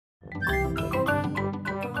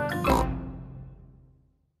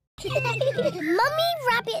Mummy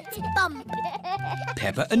Rabbit's bump.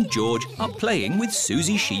 Peppa and George are playing with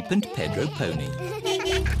Susie Sheep and Pedro Pony.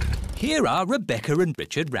 Here are Rebecca and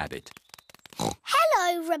Richard Rabbit.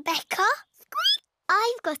 Hello, Rebecca.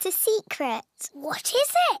 I've got a secret. What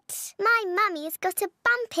is it? My mummy's got a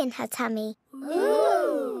bump in her tummy.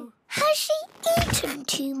 Ooh. Has she eaten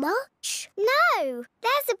too much? No,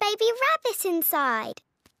 there's a baby rabbit inside.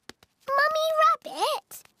 Mummy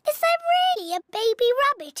Rabbit? Is there really a baby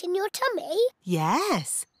rabbit in your tummy?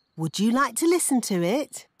 Yes. Would you like to listen to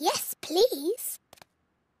it? Yes, please.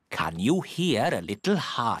 Can you hear a little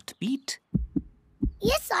heartbeat?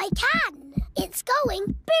 Yes, I can. It's going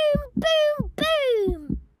boom, boom,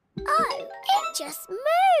 boom. Oh, it just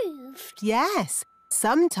moved. Yes.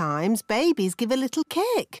 Sometimes babies give a little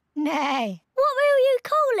kick. Nay. What will you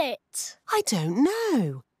call it? I don't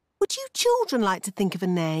know. Would you children like to think of a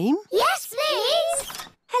name? Yes, please.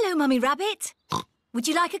 Hello, Mummy Rabbit. Would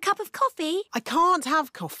you like a cup of coffee? I can't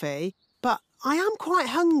have coffee, but I am quite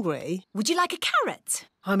hungry. Would you like a carrot?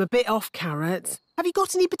 I'm a bit off carrots. Have you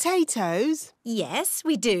got any potatoes? Yes,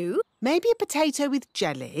 we do. Maybe a potato with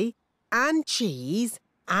jelly and cheese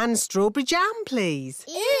and strawberry jam, please.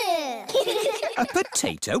 Ew. A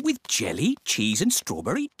potato with jelly, cheese and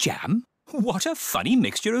strawberry jam? What a funny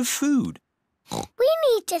mixture of food. We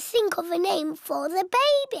need to think of a name for the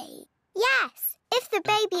baby. Yes, if the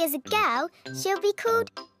baby is a girl, she'll be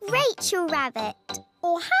called Rachel Rabbit.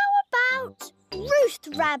 Or how about Ruth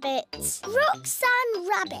Rabbit? Roxanne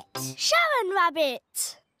Rabbit? Sharon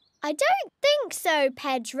Rabbit? I don't think so,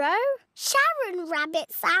 Pedro. Sharon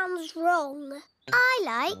Rabbit sounds wrong. I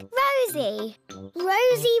like Rosie.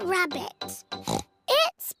 Rosie Rabbit.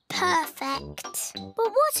 It's perfect. But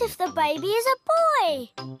what if the baby is a boy?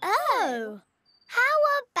 Oh. How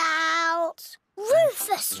about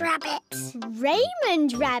Rufus Rabbit?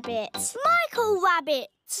 Raymond Rabbit? Michael Rabbit?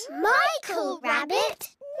 Michael Rabbit?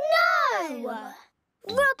 No!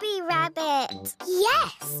 Robbie Rabbit.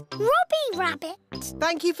 Yes, Robbie Rabbit.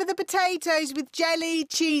 Thank you for the potatoes with jelly,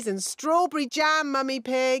 cheese and strawberry jam, Mummy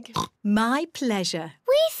Pig. My pleasure.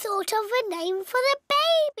 We thought of a name for the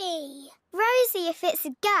baby. Rosie if it's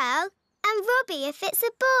a girl and Robbie if it's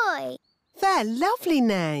a boy. They're lovely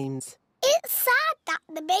names. It's sad that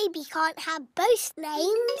the baby can't have both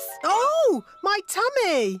names. Oh, my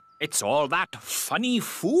tummy. It's all that funny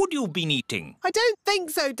food you've been eating. I don't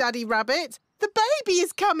think so, Daddy Rabbit. The baby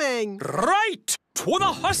is coming. Right! To the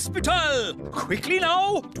hospital! Quickly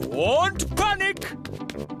now! Don't panic!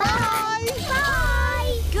 Bye!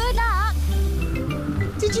 Bye! Good luck!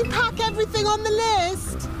 Did you pack everything on the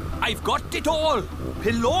list? I've got it all.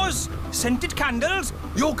 Pillows, scented candles,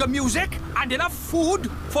 yoga music and enough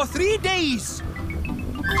food for 3 days.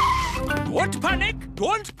 Don't panic!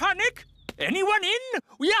 Don't panic! Anyone in?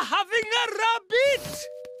 We are having a rabbit!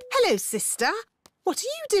 Hello, sister. What are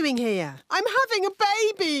you doing here? I'm having a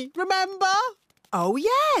baby, remember? Oh,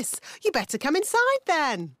 yes. You better come inside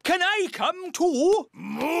then. Can I come too?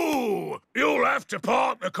 Moo! You'll have to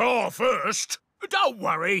park the car first. Don't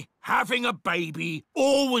worry. Having a baby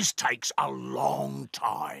always takes a long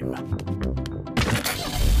time.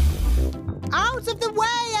 Out of the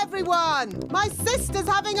way, everyone! My sister's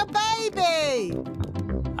having a baby!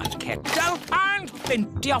 A kettle and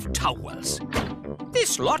plenty of towels.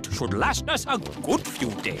 This lot should last us a good few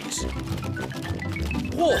days.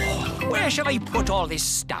 Oh, where shall I put all this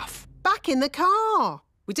stuff? Back in the car.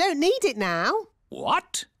 We don't need it now.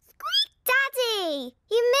 What? Daddy,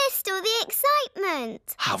 you missed all the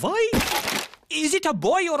excitement. Have I? Is it a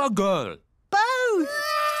boy or a girl? Both!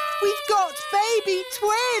 We've got baby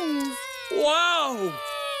twins! Wow!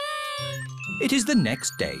 It is the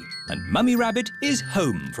next day and Mummy Rabbit is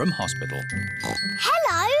home from hospital.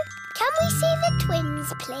 Hello. Can we see the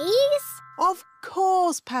twins, please? Of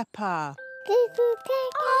course, Peppa.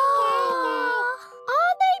 Oh.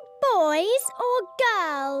 Are they boys or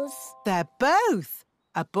girls? They're both.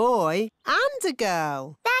 A boy and a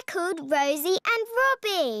girl. They're called Rosie and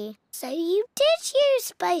Robbie. So you did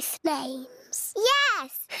use both names?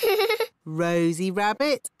 Yes. Rosie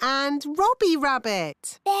Rabbit and Robbie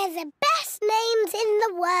Rabbit. They're the best names in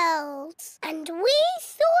the world. And we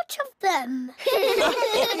thought of them.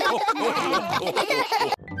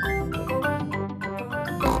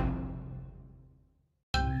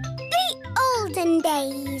 The olden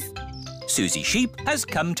days. Susie Sheep has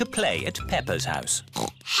come to play at Peppa's house.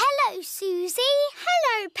 Hello, Susie.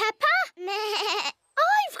 Hello, Peppa.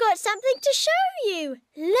 I've got something to show you.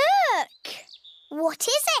 Look. What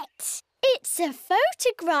is it? It's a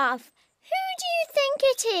photograph. Who do you think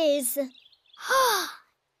it is?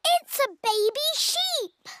 It's a baby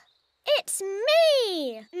sheep. It's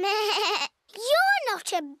me. You're not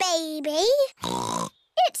not a baby.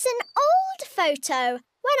 It's an old photo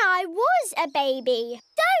when I was a baby.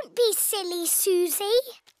 Don't be silly, Susie.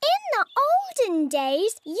 In the olden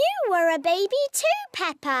days, you were a baby too,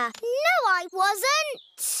 Peppa. No, I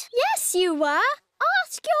wasn't. Yes, you were.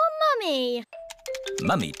 Ask your mummy.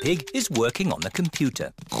 Mummy Pig is working on the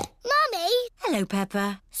computer. Mummy, Hello,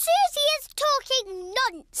 Peppa. Susie is talking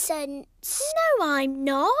nonsense. No, I'm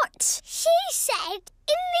not. She said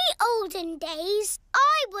in the olden days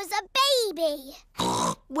I was a baby.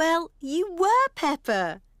 Well, you were,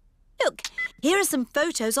 Peppa. Look, here are some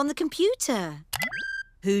photos on the computer.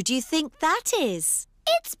 Who do you think that is?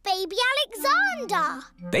 It's baby Alexander.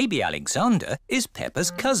 Baby Alexander is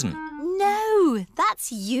Peppa's cousin. No,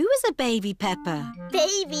 that's you as a baby, Peppa.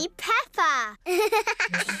 Baby Peppa.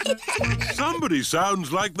 Somebody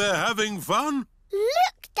sounds like they're having fun.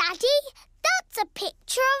 Look, Daddy, that's a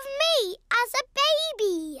picture of me as a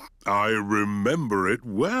baby. I remember it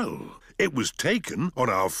well. It was taken on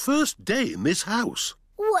our first day in this house.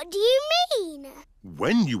 What do you mean?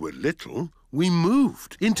 When you were little, we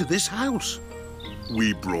moved into this house.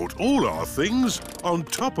 We brought all our things on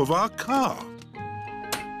top of our car.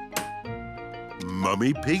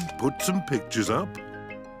 Mummy Pig put some pictures up.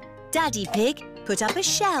 Daddy Pig put up a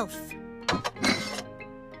shelf.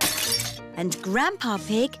 And Grandpa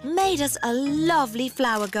Pig made us a lovely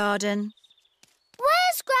flower garden.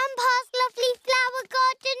 Where's Grandpa's lovely flower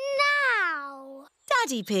garden now?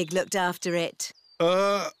 Daddy Pig looked after it.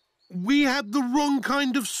 We had the wrong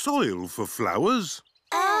kind of soil for flowers.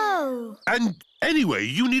 Oh. And anyway,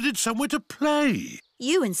 you needed somewhere to play.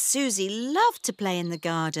 You and Susie loved to play in the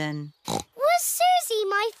garden. Was Susie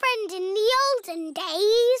my friend in the olden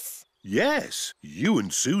days? Yes, you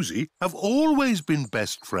and Susie have always been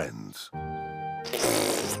best friends. In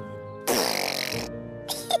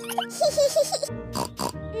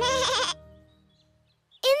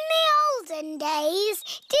the olden days,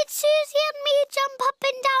 did Susie and me jump up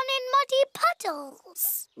and down in muddy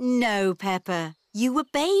puddles? No, Peppa. You were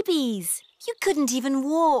babies. You couldn't even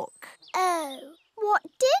walk. Oh. What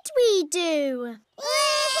did we do?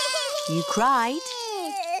 You cried.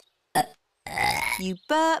 You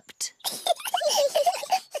burped.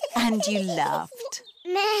 And you laughed.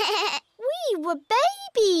 We were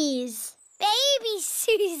babies. Baby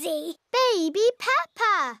Susie. Baby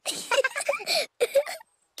Peppa.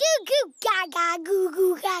 Goo goo gaga, goo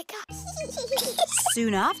goo gaga.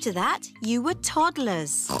 Soon after that, you were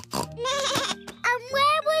toddlers. And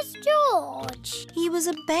where was George? He was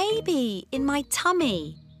a baby in my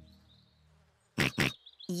tummy.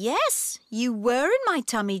 Yes, you were in my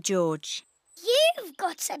tummy, George. You've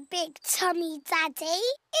got a big tummy, Daddy.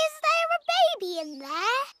 Is there a baby in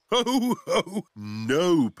there? Ho, ho!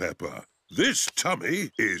 No, Peppa. This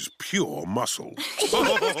tummy is pure muscle.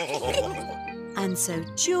 And so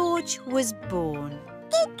George was born.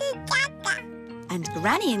 And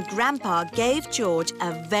Granny and Grandpa gave George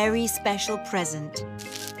a very special present.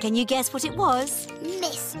 Can you guess what it was?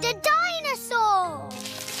 Mr. Dinosaur.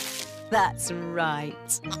 That's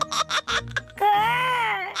right.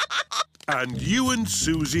 And you and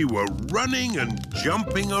Susie were running and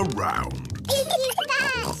jumping around.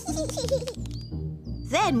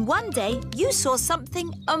 Then one day you saw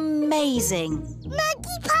something amazing.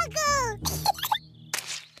 Monkey Puggle.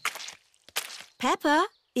 Peppa,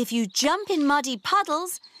 if you jump in muddy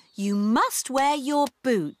puddles, you must wear your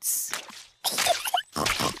boots.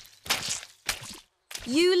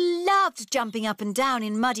 You loved jumping up and down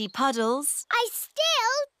in muddy puddles. I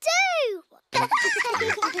still do.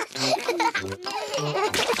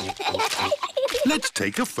 Let's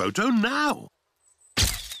take a photo now.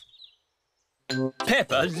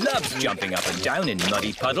 Peppa loves jumping up and down in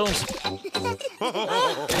muddy puddles.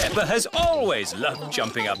 Peppa has always loved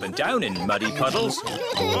jumping up and down in muddy puddles.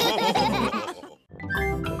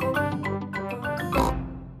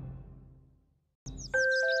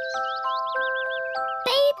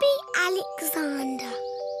 Baby Alexander.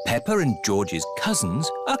 Peppa and George's cousins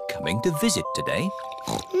are coming to visit today.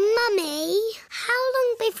 Mummy, how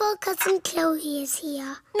long before Cousin Chloe is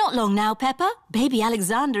here? Not long now, Peppa. Baby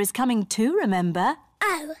Alexander is coming too, remember?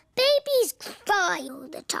 Oh, babies cry all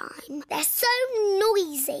the time. They're so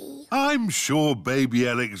noisy. I'm sure baby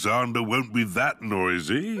Alexander won't be that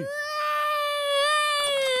noisy.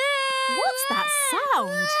 What's that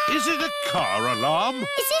sound? Is it a car alarm?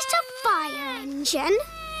 Is it a fire engine?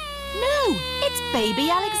 No, it's Baby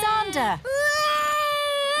Alexander. Hello,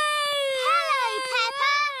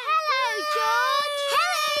 Peppa. Hello, George.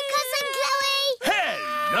 Hello, Cousin Chloe.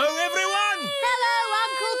 Hello, everyone! Hello,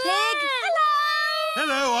 Uncle Pig. Hello.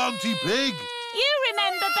 Hello, Auntie Pig. You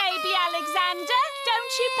remember Baby Alexander,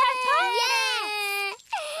 don't you, Peppa? Yes.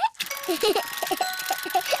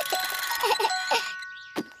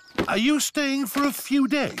 Are you staying for a few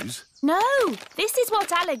days? No, this is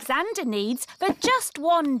what Alexander needs for just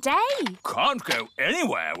one day. Can't go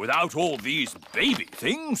anywhere without all these baby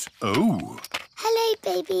things. Oh. Hello,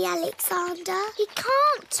 baby Alexander. He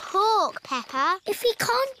can't talk, Peppa. If he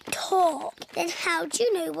can't talk, then how do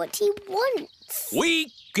you know what he wants?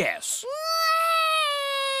 We guess.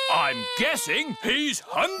 I'm guessing he's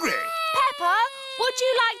hungry. Peppa, would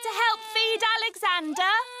you like to help feed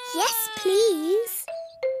Alexander? Yes, please.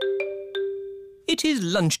 It is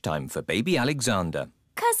lunchtime for baby Alexander.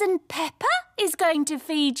 Cousin Peppa is going to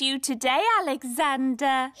feed you today,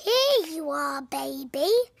 Alexander. Here you are, baby.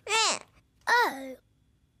 Oh,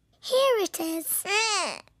 here it is.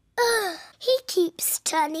 He keeps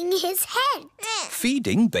turning his head.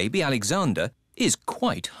 Feeding baby Alexander is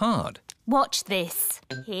quite hard. Watch this.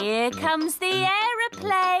 Here comes the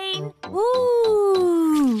aeroplane.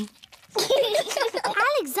 Woo!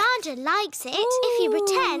 Alexander likes it if you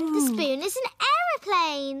pretend the spoon is an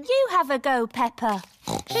aeroplane. You have a go, Peppa.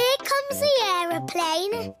 Here comes the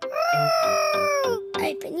aeroplane.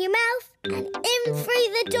 Open your mouth and in through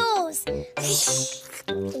the doors.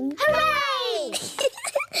 Hooray!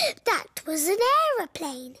 That was an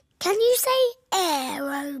aeroplane. Can you say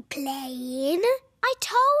aeroplane? I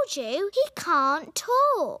told you he can't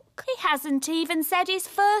talk. He hasn't even said his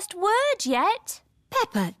first word yet.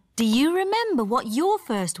 Peppa, do you remember what your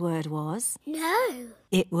first word was? No.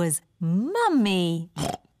 It was Mummy.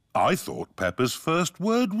 I thought Peppa's first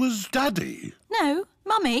word was Daddy. No,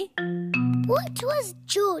 Mummy. What was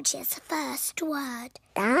George's first word?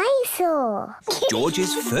 Dinosaur.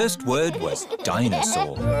 George's first word was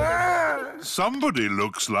dinosaur. Somebody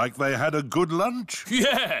looks like they had a good lunch.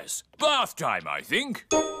 Yes, bath time, I think.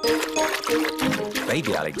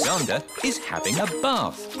 Baby Alexander is having a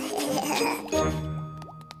bath.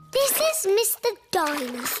 This is Mr.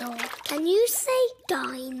 Dinosaur. Can you say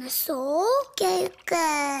dinosaur? Go,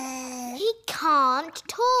 go. He can't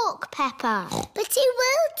talk, Peppa. But he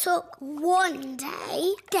will talk one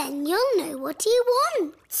day. Then you'll know what he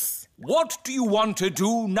wants. What do you want to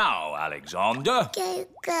do now, Alexander? Go,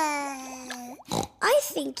 go. I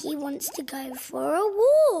think he wants to go for a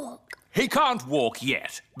walk. He can't walk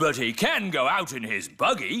yet, but he can go out in his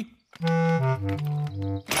buggy.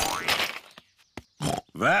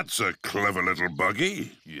 That's a clever little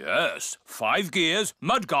buggy. Yes, 5 gears,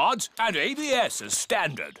 mudguards and ABS as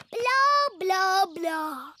standard. Blah, blah,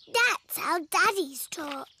 blah. That's how daddies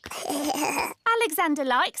talk. Alexander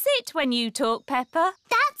likes it when you talk, Peppa.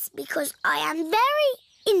 That's because I am very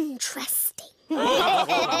interesting.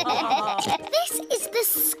 This is the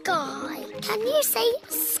sky. Can you say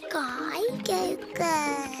sky? Go,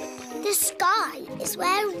 go. The sky is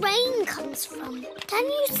where rain comes from. Can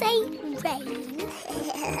you say rain?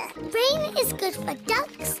 Rain is good for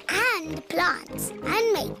ducks and plants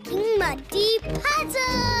and making muddy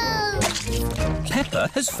puddles. Peppa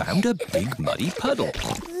has found a big muddy puddle.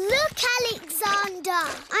 Look, Alexander.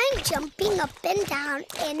 I'm jumping up and down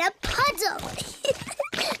in a puddle.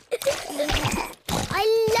 I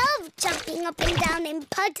love jumping up and down in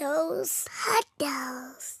puddles.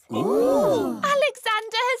 Puddles. Ooh.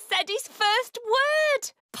 Alexander has said his first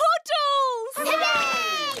word. Puddles!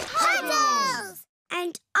 Hooray! Puddles!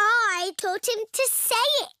 And I taught him to say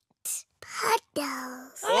it.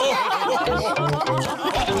 Puddles.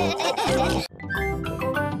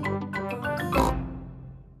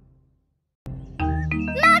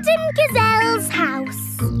 Madame Gazelle's house.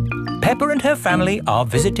 Peppa and her family are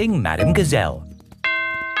visiting Madame Gazelle.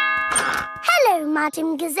 Hello,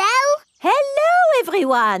 Madame Gazelle. Hello,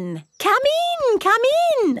 everyone. Come in, come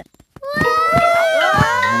in. Whoa!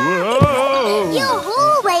 Your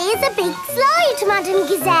hallway is a big slide, Madame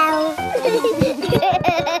Gazelle.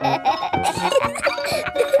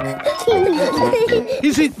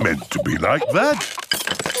 Is it meant to be like that?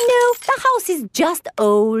 No, the house is just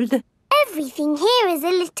old. Everything here is a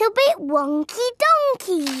little bit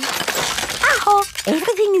wonky-donkey. Oh,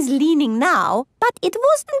 everything is leaning now, but it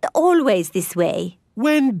wasn't always this way.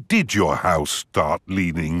 When did your house start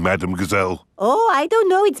leaning, Madame Gazelle? Oh, I don't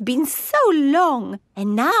know. It's been so long.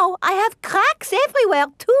 And now I have cracks everywhere,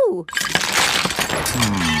 too.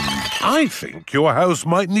 I think your house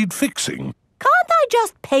might need fixing. Can't I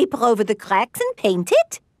just paper over the cracks and paint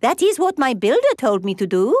it? That is what my builder told me to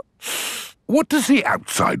do. What does the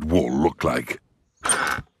outside wall look like?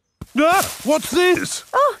 Ah, what's this?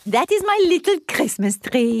 Oh, that is my little Christmas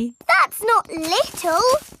tree. That's not little,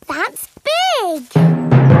 that's big.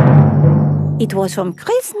 It was from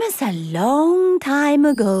Christmas a long time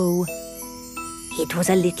ago. It was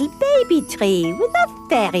a little baby tree with a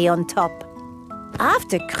fairy on top.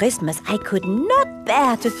 After Christmas, I could not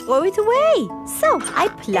bear to throw it away. So I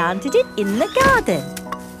planted it in the garden.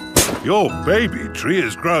 Your baby tree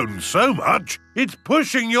has grown so much, it's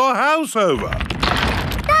pushing your house over.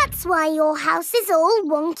 That's why your house is all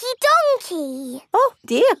wonky-donkey. Oh,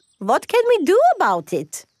 dear. What can we do about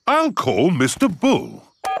it? I'll call Mr. Bull.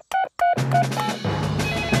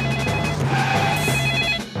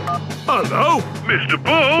 Hello? Mr.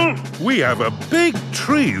 Bull, we have a big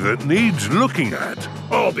tree that needs looking at.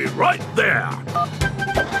 I'll be right there.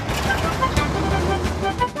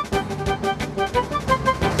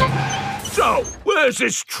 So, where's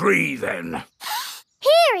this tree then?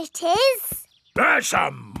 Here it is. That's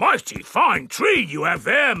a mighty fine tree you have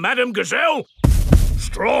there, Madame Gazelle.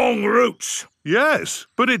 Strong roots. Yes,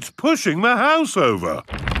 but it's pushing the house over.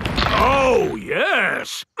 Oh,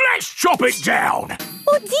 yes. Let's chop it down.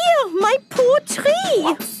 Oh, dear, my poor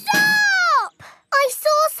tree. Stop! I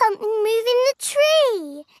saw something move in the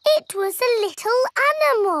tree. It was a little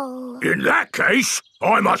animal. In that case,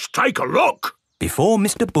 I must take a look. Before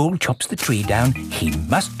Mr. Bull chops the tree down, he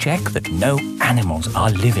must check that no animals are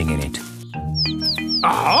living in it.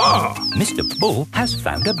 Aha! Mr. Bull has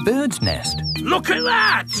found a bird's nest. Look at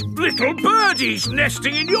that! Little birdies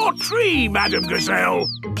nesting in your tree, Madame Gazelle.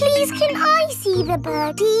 Please, can I see the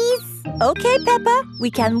birdies? OK, Peppa, we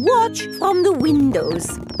can watch from the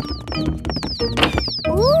windows.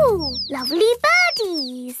 Ooh, lovely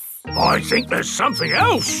birdies. I think there's something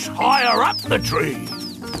else higher up the tree.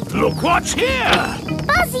 Look what's here!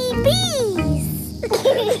 Buzzy bees.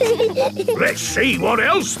 Let's see what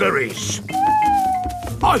else there is.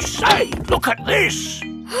 I say, look at this.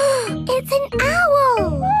 It's an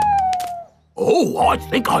owl. Oh, I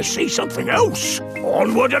think I see something else.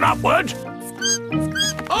 Onward and upward.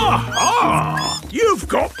 Aha! You've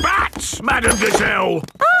got bats, Madame Gazelle.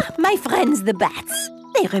 Ah, my friends the bats.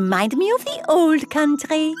 They remind me of the old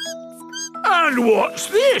country. And what's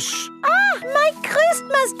this? Ah, my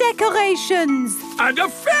Christmas decorations. And a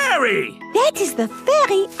fairy. That is the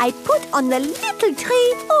fairy I put on the little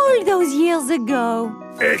tree all those years ago.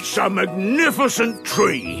 It's a magnificent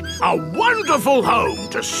tree. A wonderful home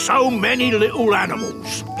to so many little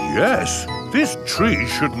animals. Yes, this tree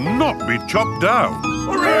should not be chopped down.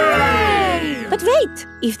 Hooray! But wait,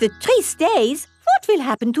 if the tree stays, what will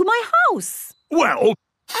happen to my house? Well,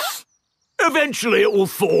 eventually it will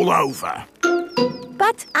fall over.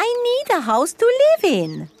 But I need a house to live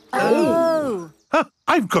in. Oh.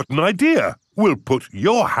 I've got an idea. We'll put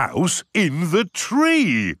your house in the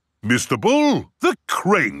tree. Mr. Bull, the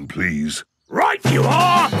crane, please. Right you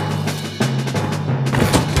are!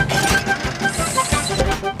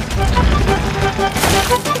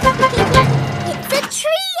 It's a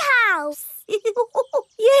tree house.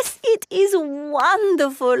 Yes, it is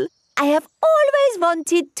wonderful. I have always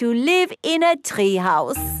wanted to live in a tree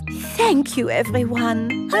house. Thank you,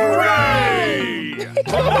 everyone. Hooray!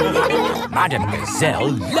 Madame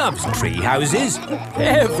Gazelle loves tree houses.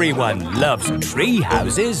 Everyone loves tree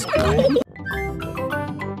houses.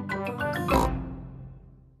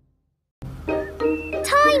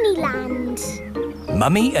 Tinyland.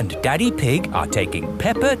 Mummy and Daddy Pig are taking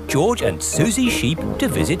Peppa, George and Susie Sheep to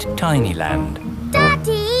visit Tinyland.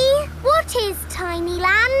 Daddy, what is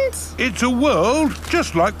Tinyland? It's a world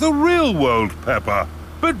just like the real world, Peppa,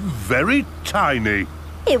 but very tiny.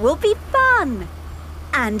 It will be fun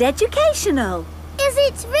and educational. Is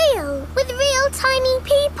it real, with real tiny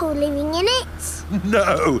people living in it?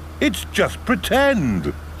 No, it's just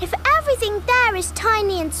pretend. If everything there is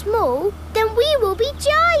tiny and small, then we will be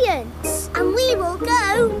giants. And we will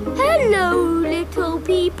go, hello, little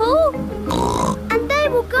people. And they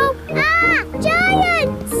will go, ah,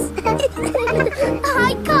 giants!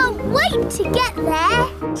 I can't wait to get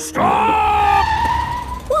there. Stop!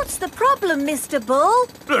 What's the problem, Mr. Bull?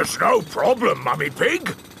 There's no problem, Mummy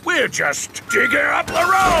Pig. We're just digging up the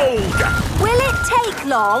road. Will it take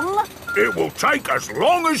long? It will take as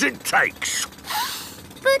long as it takes.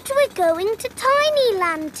 But we're going to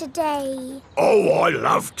Tinyland today. Oh, I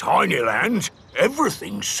love Tinyland.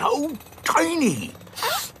 Everything's so tiny.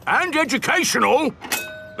 And educational.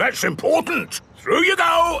 That's important. Through you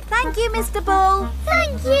go. Thank you, Mr. Bull.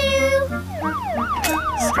 Thank you.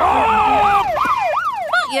 Stop!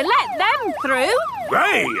 But you let them through.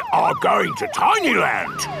 They are going to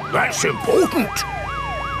Tinyland. That's important.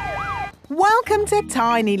 Welcome to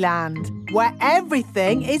Tinyland, where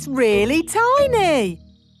everything is really tiny.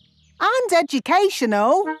 And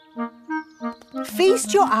educational.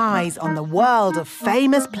 Feast your eyes on the world of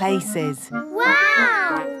famous places.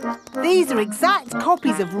 Wow! These are exact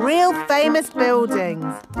copies of real famous buildings,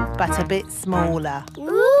 but a bit smaller.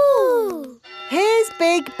 Ooh! Here's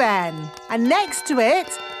Big Ben, and next to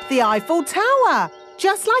it, the Eiffel Tower,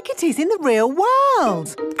 just like it is in the real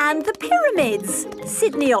world. And the pyramids,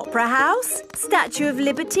 Sydney Opera House, Statue of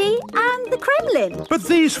Liberty and the Kremlin. But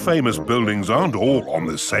these famous buildings aren't all on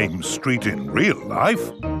the same street in real life.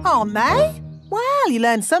 Aren't they? Well, you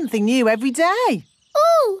learn something new every day.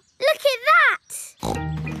 Ooh, look at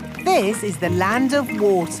that! This is the land of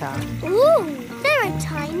water. Ooh, there are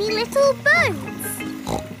tiny little boats.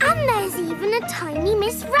 And there's even a tiny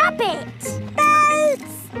Miss Rabbit.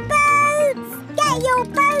 Boats! Boats! Get your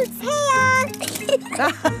boats here!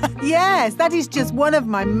 Yes, that is just one of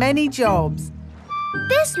my many jobs.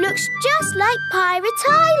 This looks just like Pirate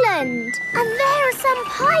Island. And there are some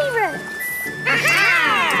pirates.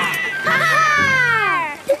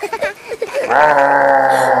 Ha-ha!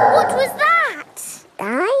 What was that?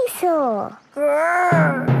 Dinosaur.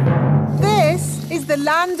 This is the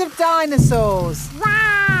land of dinosaurs. Wow!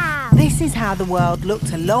 This is how the world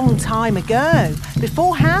looked a long time ago,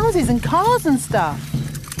 before houses and cars and stuff.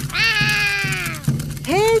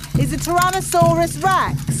 Here is a Tyrannosaurus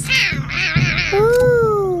Rex.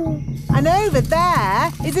 Ooh! And over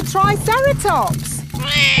there is a Triceratops.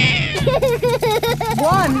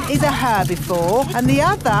 One is a herbivore and the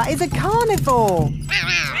other is a carnivore.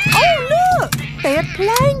 Oh, look! They are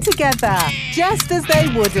playing together, just as they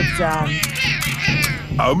would have done.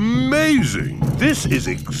 Amazing! This is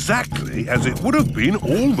exactly as it would have been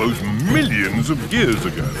all those millions of years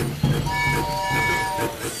ago.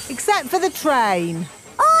 Except for the train.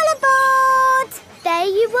 All aboard! There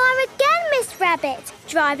you are again, Miss Rabbit,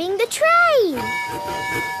 driving the train.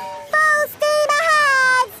 Full steam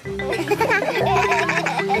ahead!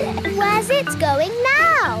 Where's it going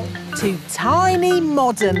now? To tiny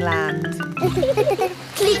modern land.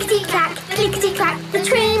 Clickety-clack, clickety-clack, the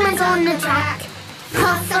train went on the track.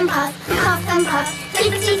 Puff and puff,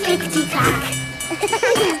 clickety-clickety-clack.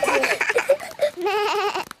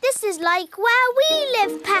 This is like where we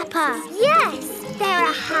live, Peppa. Yes, there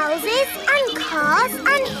are houses and cars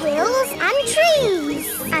and hills and trees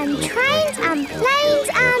and trains and planes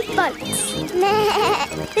and boats.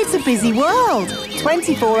 It's a busy world.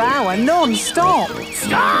 24-hour non-stop.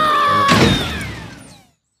 Stop!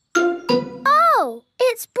 Oh,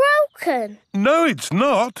 it's broken. No, it's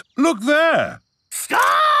not. Look there.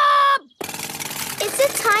 Stop! It's a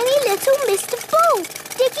tiny little Mr. Bull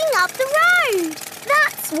digging up the road.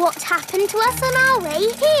 That's what happened to us on our way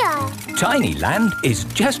here. Tinyland is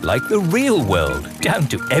just like the real world, down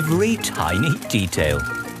to every tiny detail.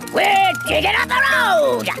 We're digging up the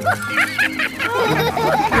road!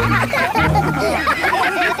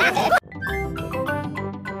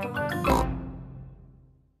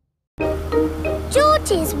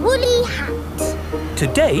 George's woolly hat.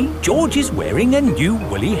 Today, George is wearing a new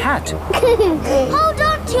woolly hat. Hold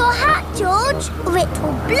on to your hat, George, or it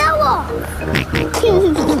will blow off.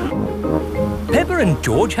 Peppa and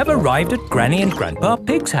George have arrived at Granny and Grandpa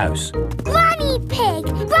Pig's house. Granny Pig,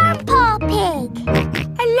 Grandpa Pig.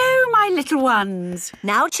 Hello, my little ones.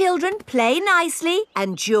 Now, children, play nicely.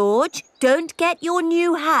 And George, don't get your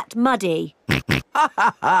new hat muddy.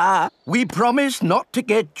 We promise not to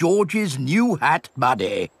get George's new hat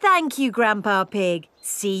muddy. Thank you, Grandpa Pig.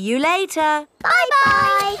 See you later.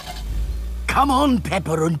 Bye-bye. Come on,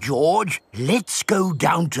 Peppa and George. Let's go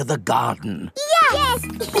down to the garden. Yes.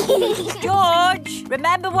 George,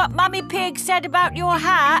 remember what Mummy Pig said about your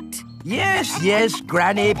hat? Yes,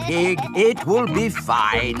 Granny Pig. It will be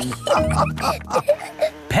fine.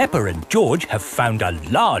 Peppa and George have found a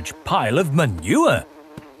large pile of manure.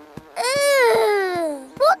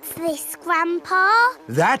 What's this, Grandpa?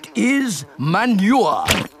 That is manure.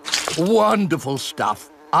 Wonderful stuff.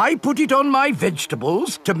 I put it on my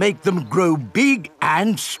vegetables to make them grow big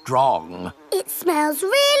and strong. It smells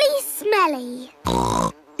really smelly.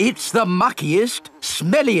 It's the muckiest,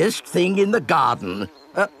 smelliest thing in the garden.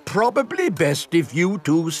 Probably best if you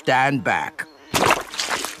two stand back.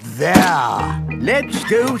 There. Let's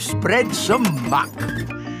go spread some muck.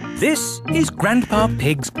 This is Grandpa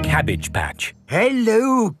Pig's cabbage patch.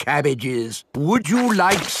 Hello, cabbages. Would you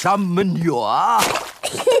like some manure?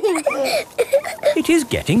 It is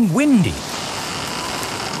getting windy.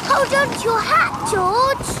 Hold on to your hat,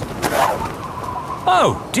 George.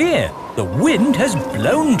 Oh, dear. The wind has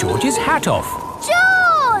blown George's hat off.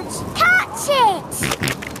 George, catch it.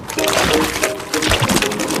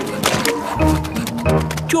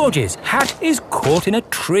 George's hat is caught in a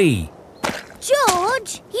tree.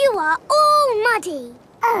 George, you are all muddy.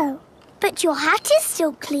 Oh, but your hat is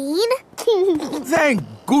still clean. Thank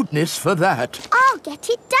goodness for that. I'll get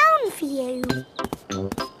it down for you.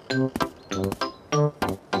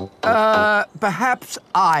 Perhaps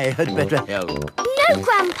I had better help. No,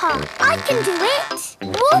 Grandpa, I can do it.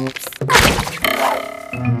 Whoops.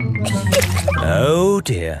 Oh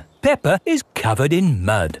dear. Peppa is covered in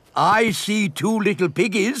mud. I see 2 little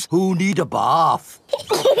piggies who need a bath.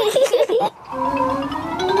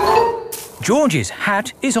 George's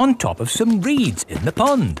hat is on top of some reeds in the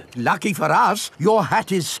pond. Lucky for us, your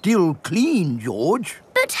hat is still clean, George.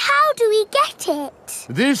 But how do we get it?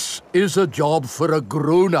 This is a job for a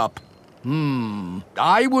grown-up.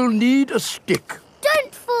 I will need a stick.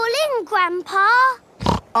 Don't fall in, Grandpa.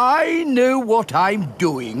 I know what I'm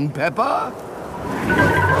doing, Peppa.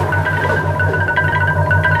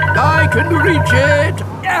 I can reach it.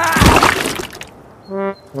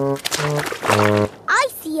 I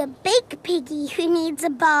see a big piggy who needs a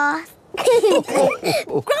bath.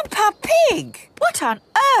 Grandpa Pig, what on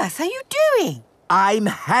earth are you doing? I'm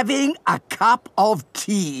having a cup of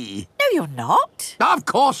tea. No, you're not. Of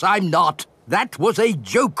course I'm not. That was a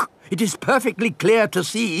joke. It is perfectly clear to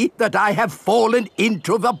see that I have fallen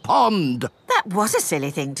into the pond. That was a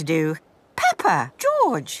silly thing to do. Peppa,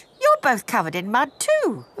 George, you're both covered in mud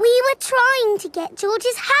too. We were trying to get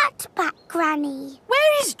George's hat back, Granny.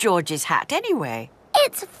 Where is George's hat anyway?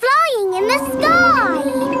 It's flying in the sky.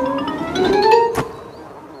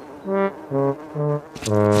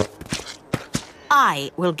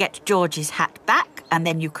 I will get George's hat back and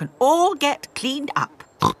then you can all get cleaned up.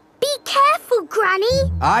 Be careful,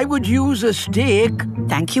 Granny. I would use a stick.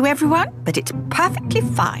 Thank you, everyone, but it's perfectly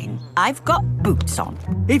fine. I've got boots on.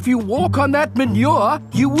 If you walk on that manure,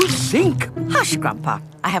 you will sink. Hush, Grandpa.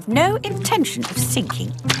 I have no intention of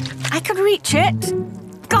sinking. I can reach it.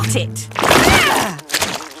 Got it. Ah!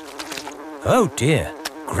 Oh dear.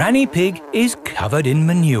 Granny Pig is covered in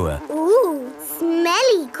manure. Ooh,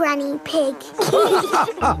 smelly Granny Pig.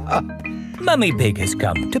 Mummy Pig has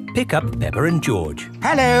come to pick up Peppa and George.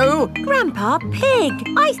 Hello. Grandpa Pig,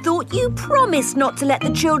 I thought you promised not to let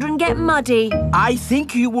the children get muddy. I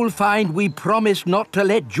think you will find we promised not to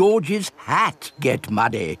let George's hat get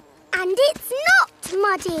muddy. And it's not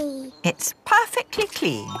muddy. It's perfectly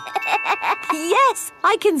clean. Yes,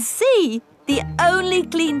 I can see. The only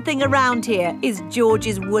clean thing around here is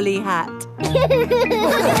George's woolly hat.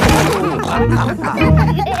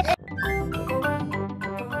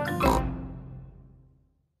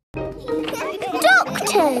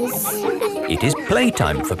 Doctors! It is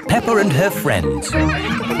playtime for Peppa and her friends.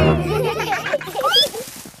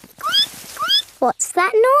 What's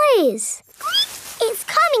that noise? It's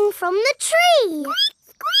coming from the tree.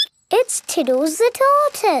 It's Tiddles the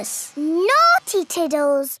tortoise. Naughty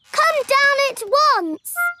Tiddles! Come down at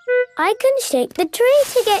once! I can shake the tree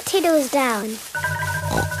to get Tiddles down. Is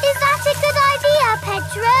that a good idea,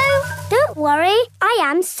 Pedro? Don't worry, I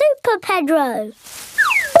am Super Pedro.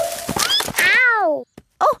 Ow!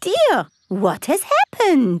 Oh dear, what has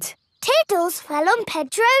happened? Tiddles fell on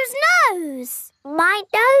Pedro's nose. My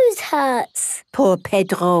nose hurts. Poor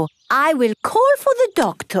Pedro. I will call for the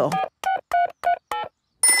doctor.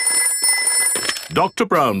 Dr.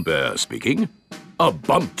 Brown Bear speaking. A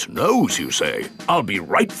bumped nose, you say? I'll be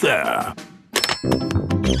right there.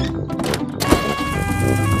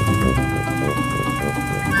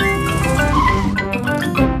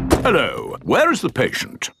 Hello. Where is the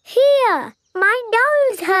patient? Here. My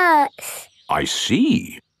nose hurts. I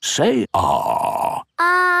see. Say ah.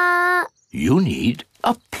 You need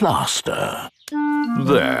a plaster.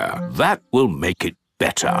 There. That will make it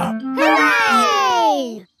better.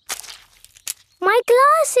 Hooray! My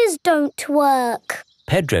glasses don't work.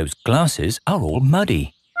 Pedro's glasses are all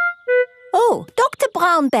muddy. Oh, Dr.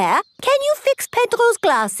 Brown Bear, can you fix Pedro's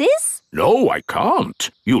glasses? No, I can't.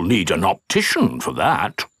 You'll need an optician for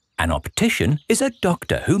that. An optician is a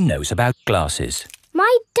doctor who knows about glasses.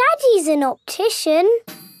 My daddy's an optician.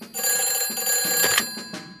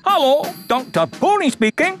 Hello, Dr. Pony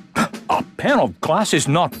speaking. A pair of glasses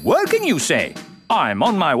not working, you say? I'm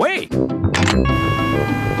on my way.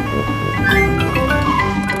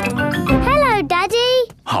 Hello, Daddy.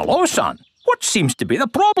 Hello, son. What seems to be the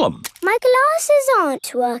problem? My glasses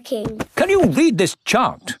aren't working. Can you read this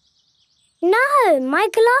chart? No, my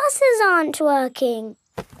glasses aren't working.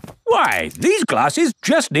 Why, these glasses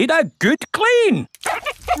just need a good clean.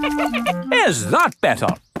 Is that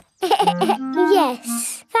better?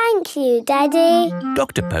 Yes. Thank you, Daddy.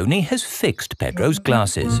 Dr. Pony has fixed Pedro's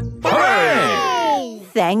glasses. Hooray!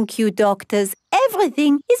 Thank you, doctors.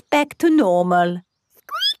 Everything is back to normal.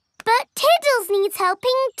 But Tiddles needs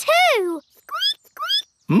helping too.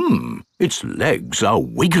 Its legs are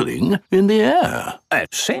wiggling in the air.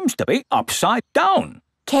 It seems to be upside down.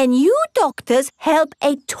 Can you doctors help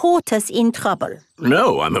a tortoise in trouble?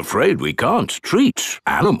 No, I'm afraid we can't treat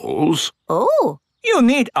animals. Oh. You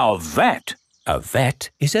need a vet. A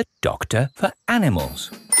vet is a doctor for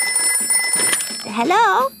animals.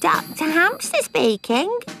 Hello, Dr. Hamster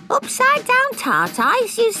speaking. Upside down tart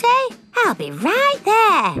ice, you say? I'll be right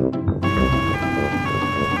there.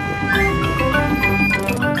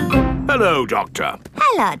 Hello, Doctor.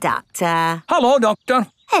 Hello, Doctor. Hello, Doctor.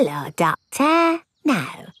 Hello, Doctor.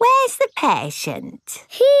 Now, where's the patient?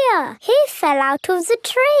 Here. He fell out of the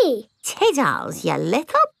tree. Tiddles, you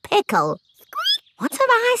little pickle. What have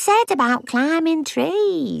I said about climbing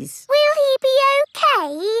trees? Will he be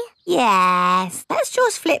okay? Yes, let's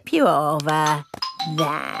just flip you over.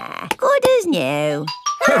 There, good as new.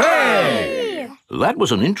 Hooray! That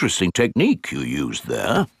was an interesting technique you used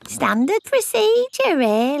there. Standard procedure,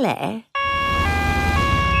 really.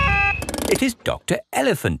 It is Dr.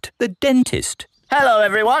 Elephant, the dentist. Hello,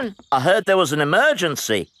 everyone. I heard there was an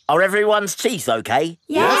emergency. Are everyone's teeth okay?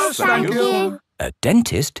 Yes, thank you. A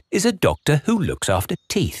dentist is a doctor who looks after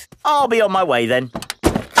teeth. I'll be on my way then.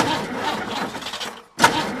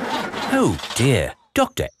 Oh dear,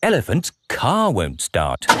 Dr. Elephant's car won't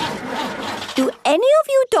start. Do any of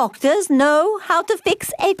you doctors know how to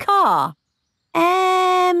fix a car?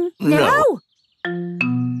 No.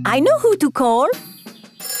 I know who to call.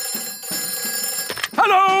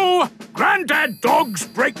 Hello! Grandad Dog's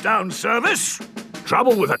breakdown service.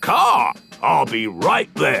 Trouble with a car. I'll be right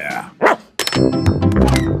there.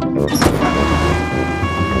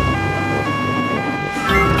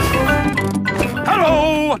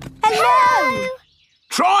 Hello! Hello!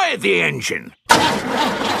 Try the engine.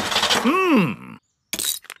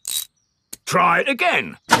 Try it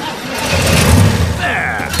again.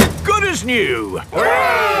 There. Good as new.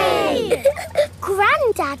 Hooray!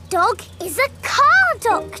 Grandad Dog is a car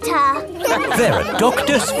doctor. There are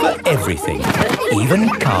doctors for everything, even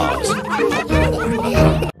cars.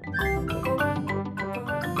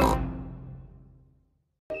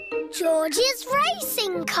 George's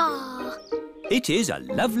racing car. It is a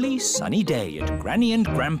lovely sunny day at Granny and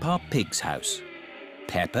Grandpa Pig's house.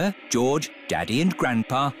 Peppa, George, Daddy and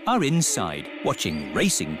Grandpa are inside watching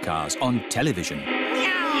racing cars on television.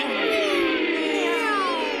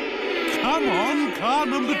 Come on, car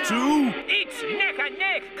number 2. It's neck and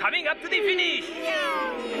neck coming up to the finish.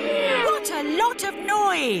 What a lot of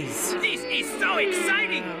noise! This is so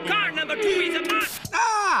exciting. Car number 2 is a pass.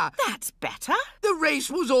 Ah! That's better. The race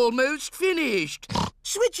was almost finished.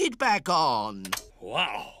 Switch it back on.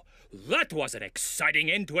 Wow, that was an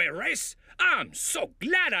exciting end to a race. I'm so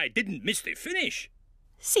glad I didn't miss the finish.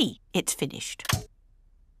 See, it's finished.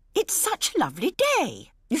 It's such a lovely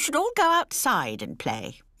day. You should all go outside and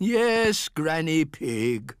play. Yes, Granny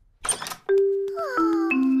Pig.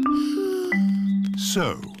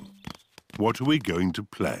 So, what are we going to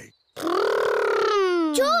play?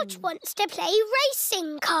 George wants to play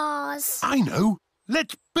racing cars. I know.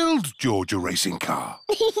 Let's build George a racing car.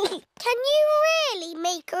 Can you really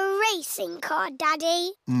make a racing car,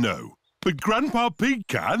 Daddy? No, but Grandpa Pig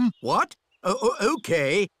can. What?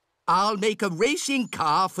 OK. I'll make a racing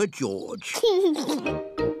car for George.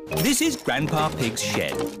 This is Grandpa Pig's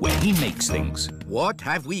shed, where he makes things. What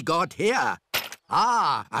have we got here?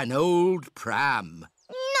 Ah, an old pram.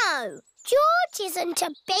 No, George isn't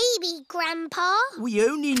a baby, Grandpa. We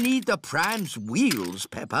only need the pram's wheels,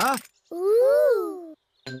 Peppa. Ooh.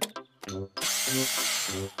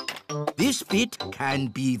 This bit can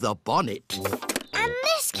be the bonnet. And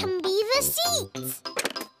this can be the seats.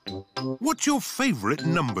 What's your favourite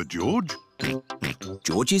number, George?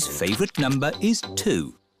 George's favourite number is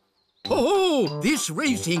 2. Oh, this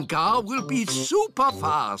racing car will be super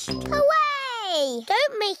fast. Hooray!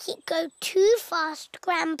 Don't make it go too fast,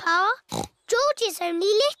 Grandpa. George is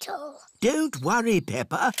only little. Don't worry,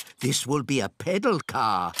 Peppa. This will be a pedal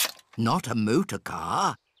car, not a motor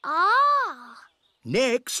car. Ah!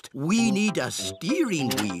 Next, we need a steering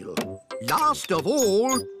wheel. Last of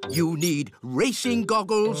all, you need racing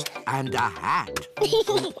goggles and a hat.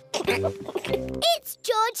 It's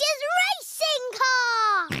George's racing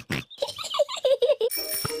car!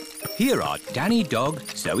 Here are Danny Dog,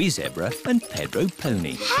 Zoe Zebra and Pedro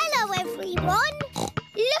Pony. Hello, everyone.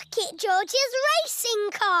 Look at George's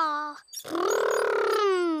racing car.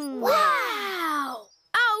 Wow!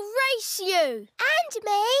 I'll race you. And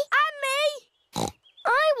me. And me.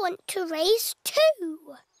 I want to race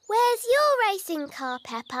too. Where's your racing car,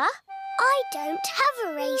 Peppa? I don't have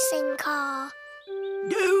a racing car.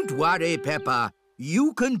 Don't worry, Peppa.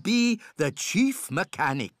 You can be the chief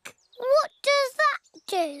mechanic. What does that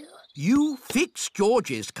do? You fix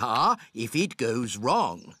George's car if it goes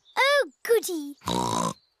wrong. Oh, goody.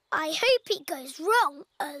 I hope it goes wrong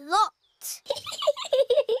a lot.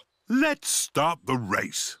 Let's start the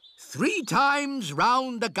race. 3 times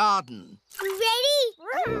round the garden. Ready,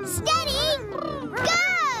 steady, go!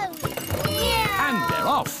 And they're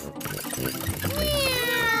off.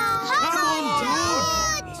 Come on,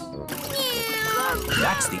 George!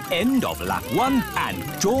 That's the end of lap 1 and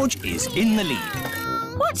George is in the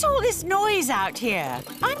lead. What's all this noise out here?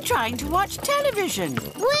 I'm trying to watch television.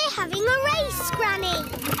 We're having a race, Granny.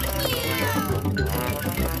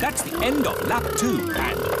 That's the end of lap 2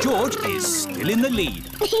 and George is still in the lead.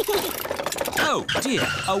 Oh dear,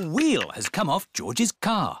 a wheel has come off George's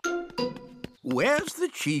car. Where's the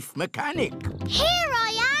chief mechanic? Here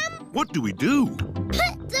I am. What do we do?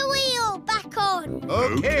 Put the wheel back on.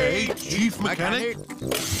 OK, Chief Mechanic.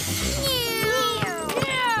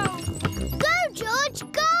 Go, George,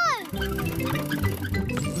 go!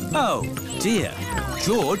 Oh dear,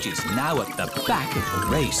 George is now at the back of the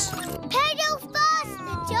race. Pedal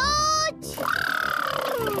faster, George!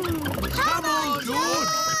 Come on, George!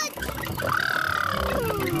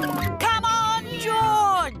 Come on,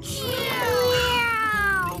 George!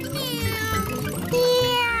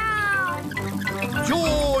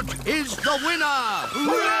 George is the winner!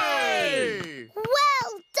 Hooray!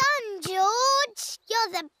 Well done, George!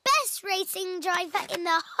 You're the best racing driver in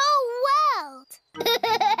the whole world!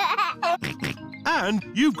 And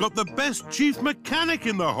you've got the best Chief Mechanic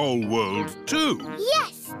in the whole world, too.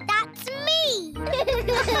 Yes, that's me!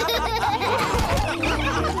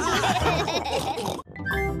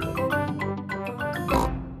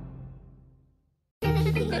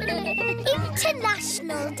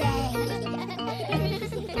 International Day.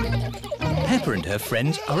 Peppa and her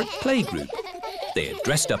friends are at playgroup. They are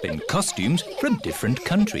dressed up in costumes from different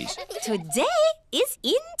countries. Today is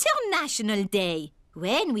International Day,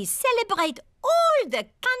 when we celebrate all the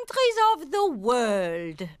countries of the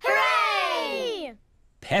world. Hooray!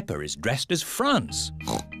 Peppa is dressed as France.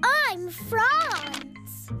 I'm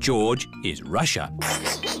France. George is Russia.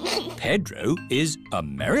 Pedro is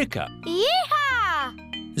America. Yeehaw!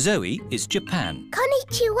 Zoe is Japan.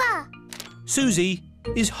 Konnichiwa. Susie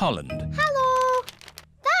is Holland. Hello.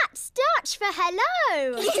 That's Dutch for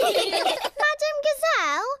hello. Madam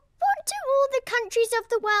Gazelle, what do all the countries of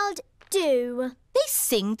the world do? They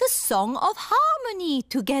sing the song of harmony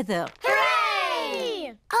together.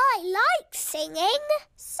 Hooray! I like singing.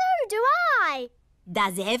 So do I.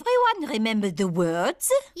 Does everyone remember the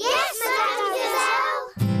words? Yes, Madam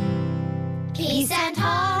Gazelle. Peace and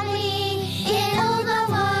harmony in all the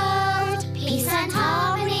world. Peace and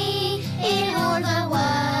harmony in all the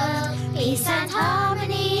world. Peace and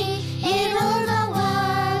harmony in all the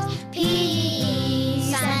world.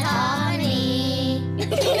 Peace and harmony.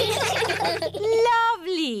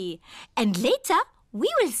 Lovely. And later, we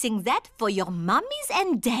will sing that for your mummies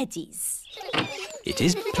and daddies. It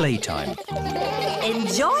is playtime.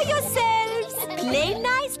 Enjoy yourselves. Play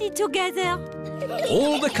nicely together.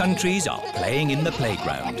 All the countries are playing in the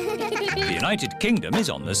playground. The United Kingdom is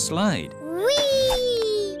on the slide.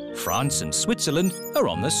 Whee! France and Switzerland are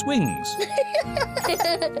on the swings.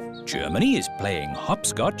 Germany is playing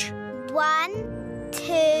hopscotch. 1,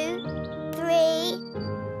 2,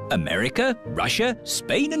 3. America, Russia,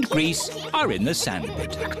 Spain and Greece are in the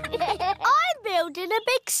sandpit. I'm building a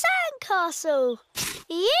big sandcastle.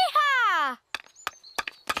 Yeehaw!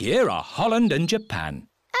 Here are Holland and Japan.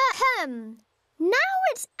 Now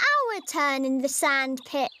it's our turn in the sand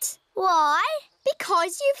pit. Why?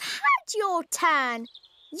 Because you've had your turn.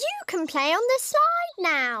 You can play on the slide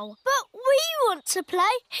now. But we want to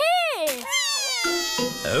play here.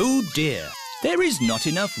 Oh dear, there is not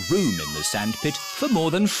enough room in the sandpit for more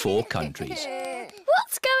than 4 countries.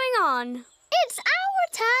 What's going on? It's our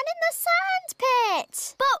turn in the sand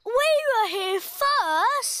pit. But we were here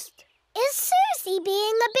first. Is Susie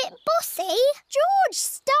being a bit bossy? George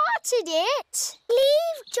started it.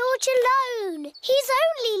 Leave George alone. He's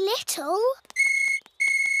only little.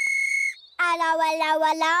 Hello, hello,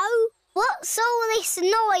 hello. What's all this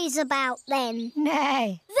noise about then?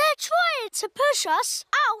 Nay. They're trying to push us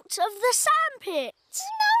out of the sandpit.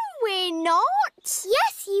 No, we're not.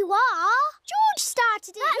 Yes, you are. George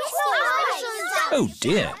started it. Oh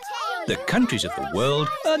dear, the countries of the world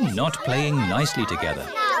are not playing nicely together.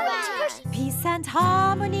 Peace and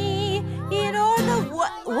harmony in all the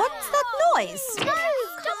What's that noise?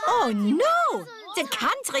 Oh no! The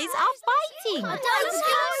countries are fighting. You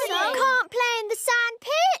can't play in the sand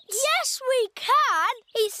pit. Yes, we can.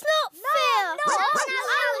 It's not fair.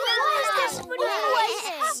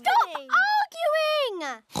 Stop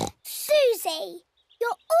arguing. Susie,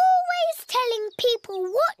 you're always telling people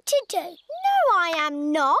what to do. No, I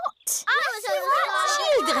am not.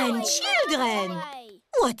 Children!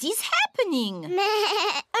 What is happening?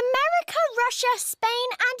 America, Russia, Spain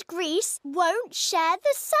and Greece won't share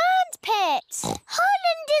the sand pit.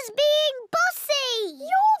 Holland is being bossy.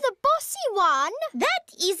 You're the bossy one.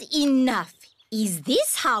 That is enough. Is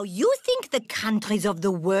this how you think the countries of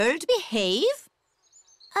the world behave?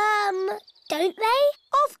 Don't they?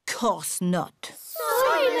 Of course not.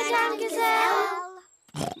 Sorry, Madame Gazelle.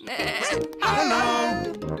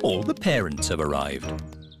 Hello. All the parents have arrived.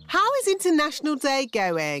 How is International Day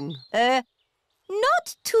going?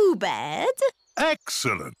 Not too bad.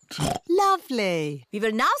 Excellent. Lovely. We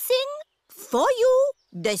will now sing for you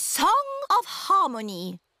the Song of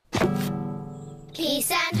Harmony.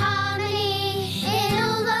 Peace and harmony in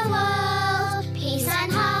all the world. Peace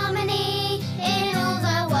and harmony in all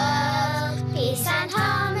the world. Peace and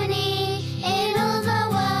harmony in all the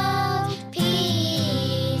world.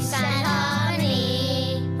 Peace and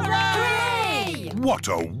harmony. Hooray! What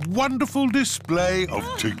a wonderful display of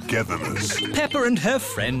togetherness. Peppa and her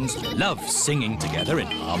friends love singing together in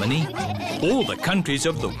harmony. All the countries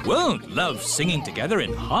of the world love singing together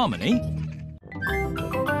in harmony.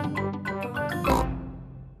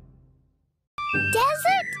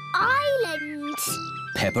 Desert Island.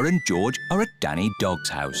 Peppa and George are at Danny Dog's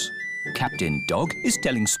house. Captain Dog is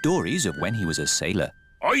telling stories of when he was a sailor.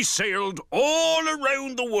 I sailed all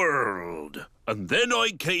around the world, and then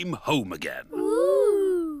I came home again.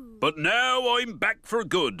 Ooh. But now I'm back for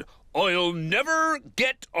good. I'll never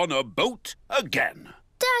get on a boat again.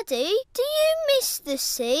 Daddy, do you miss the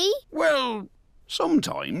sea? Well,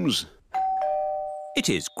 sometimes. It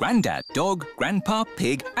is Grandad Dog, Grandpa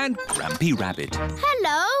Pig and Grampy Rabbit.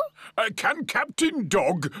 Hello. Can Captain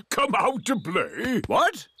Dog come out to play?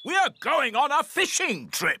 What? We're going on a fishing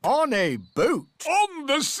trip. On a boat? On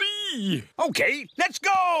the sea. OK, let's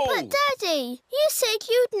go. But Daddy, you said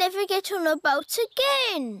you'd never get on a boat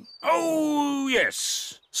again. Oh,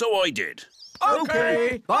 yes. So I did.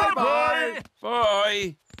 OK, bye-bye.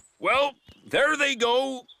 Bye. Well, there they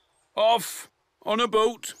go. Off on a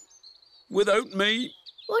boat. Without me.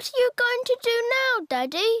 What are you going to do now,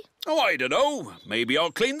 Daddy? Oh, I don't know. Maybe I'll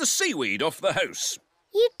clean the seaweed off the house.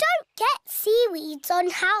 You don't get seaweeds on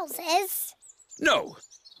houses. No,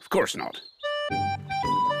 of course not.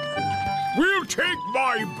 We'll take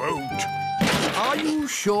my boat. Are you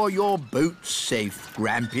sure your boat's safe,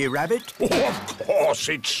 Grampy Rabbit? Oh, of course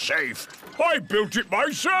it's safe. I built it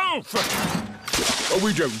myself. Oh,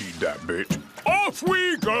 we don't need that bit. Off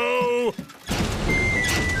we go.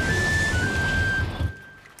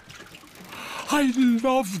 I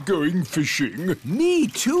love going fishing. Me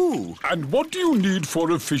too. And what do you need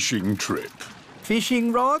for a fishing trip?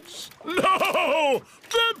 Fishing rods? No!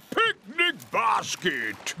 The picnic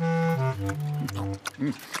basket!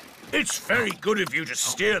 It's very good of you to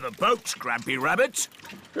steer the boat, Grampy Rabbit.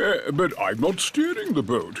 But I'm not steering the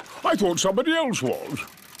boat. I thought somebody else was.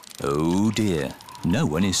 Oh dear, no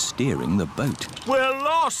one is steering the boat. We're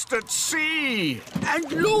lost at sea.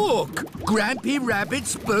 And look! Grampy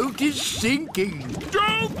Rabbit's boat is sinking.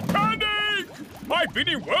 Don't panic! I've been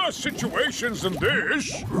in worse situations than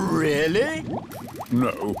this. Really?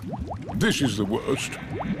 No, this is the worst.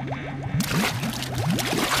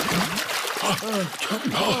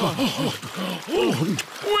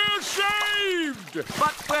 We're saved!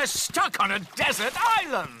 But we're stuck on a desert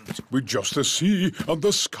island. With just the sea and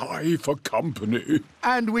the sky for company.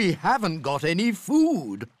 And we haven't got any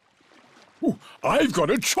food. Ooh, I've got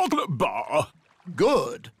a chocolate bar.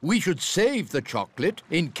 Good. We should save the chocolate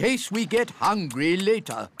in case we get hungry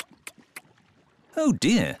later. Oh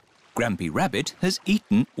dear, Grampy Rabbit has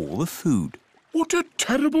eaten all the food. What a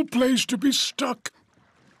terrible place to be stuck.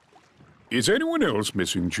 Is anyone else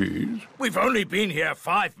missing cheese? We've only been here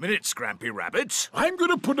 5 minutes, Grampy Rabbit. I'm going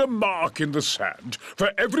to put a mark in the sand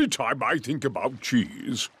for every time I think about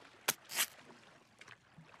cheese.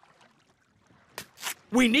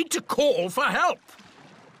 We need to call for help.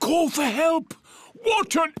 Call for help?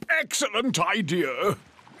 What an excellent idea!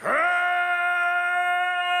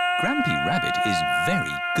 Grampy Rabbit is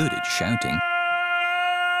very good at shouting.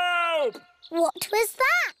 Help! What was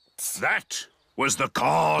that? That was the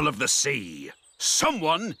call of the sea.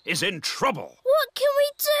 Someone is in trouble. What can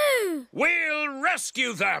we do? We'll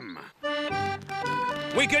rescue them.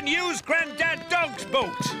 We can use Grandad Dog's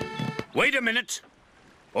boat. Wait a minute.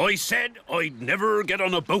 I said I'd never get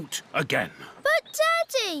on a boat again. But,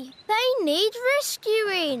 Daddy, they need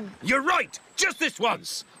rescuing. You're right. Just this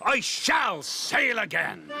once. I shall sail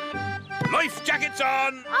again. Life jackets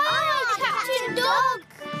on. Aye, Captain Dog.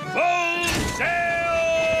 Full sail!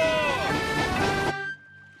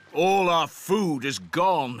 All our food is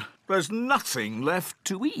gone. There's nothing left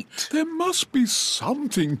to eat. There must be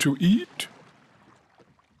something to eat.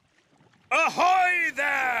 Ahoy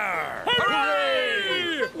there!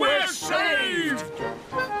 Hooray! We're saved!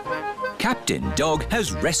 Captain Dog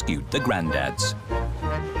has rescued the granddads.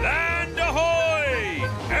 Land ahoy!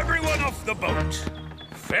 Everyone off the boat.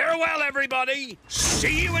 Farewell, everybody.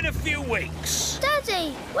 See you in a few weeks.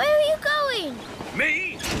 Daddy, where are you going?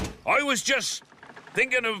 Me? I was just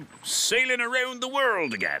thinking of sailing around the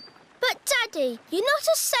world again. But, Daddy, you're not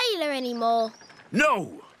a sailor anymore.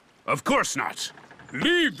 No, of course not.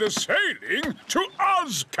 Leave the sailing to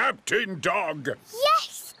us, Captain Dog.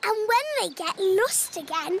 Yes, and when they get lost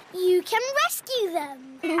again, you can rescue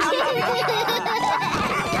them.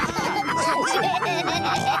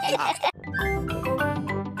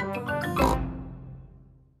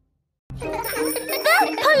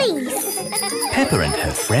 The police. Peppa and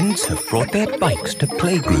her friends have brought their bikes to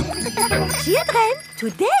playgroup. Children,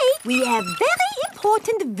 today we have very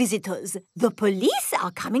important visitors. The police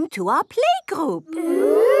are coming to our playgroup.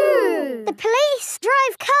 Ooh. The police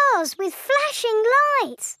drive cars with flashing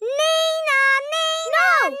lights. Nina, Nina,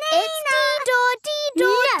 no, Nina. It's dee-door,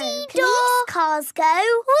 dee-door, no, dee-door. Police cars go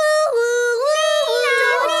woo-woo, Nina,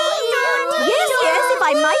 Yes, if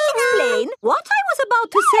I might explain, what I was about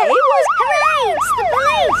to say was... Hooray, it's the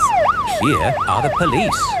police! Here are the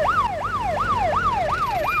police.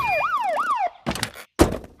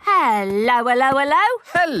 Hello, hello, hello.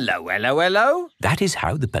 Hello, hello, hello. That is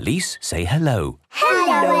how the police say hello.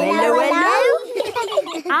 Hello.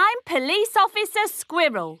 I'm Police Officer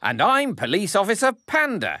Squirrel. And I'm Police Officer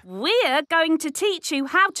Panda. We're going to teach you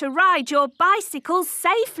how to ride your bicycles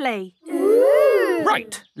safely. Ooh.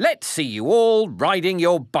 Right, let's see you all riding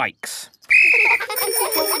your bikes.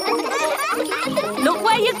 Look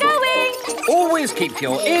where you're going. Always keep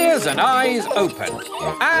your ears and eyes open.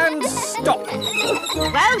 And stop.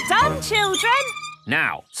 Well done, children.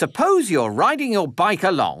 Now, suppose you're riding your bike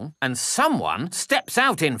along and someone steps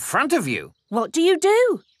out in front of you. What do you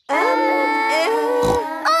do?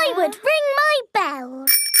 I would ring my bell.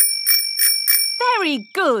 Very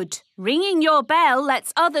good. Ringing your bell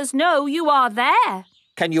lets others know you are there.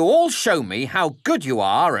 Can you all show me how good you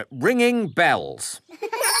are at ringing bells?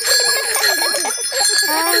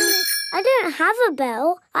 I don't have a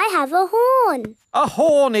bell. I have a horn. A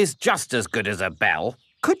horn is just as good as a bell.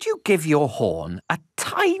 Could you give your horn a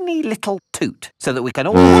tiny little toot so that we can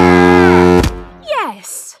all...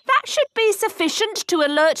 Yes, that should be sufficient to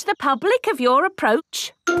alert the public of your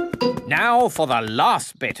approach. Now for the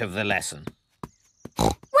last bit of the lesson.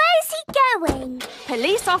 Where's he going?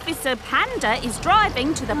 Police Officer Panda is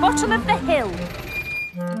driving to the bottom of the hill.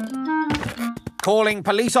 Calling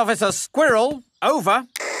Police Officer Squirrel. Over.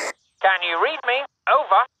 Can you read me?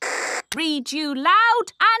 Over. Read you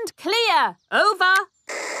loud and clear. Over.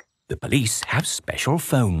 The police have special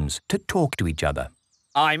phones to talk to each other.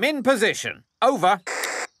 I'm in position. Over.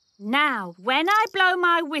 Now, when I blow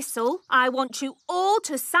my whistle, I want you all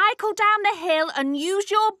to cycle down the hill and use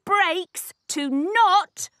your brakes to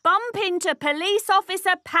not bump into Police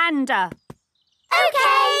Officer Panda. OK.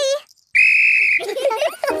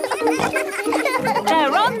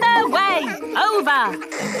 They're on their way. Over.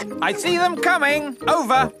 I see them coming.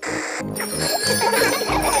 Over.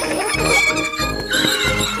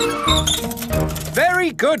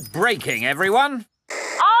 Very good braking, everyone.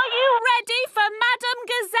 Are you ready for Madame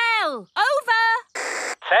Gazelle? Over.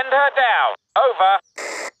 Send her down. Over.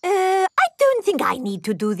 I don't think I need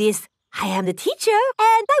to do this. I am the teacher,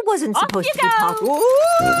 and I wasn't supposed to be taught.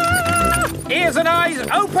 Ears and eyes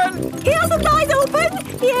open. Ears and eyes open.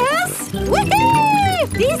 Yes. Whee!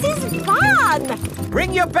 This is fun.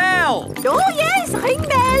 Ring your bell. Oh, yes, ring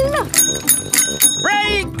bell.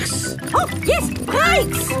 Brakes. Oh, yes,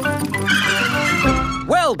 brakes.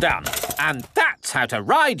 Well done. And that's how to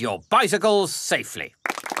ride your bicycles safely.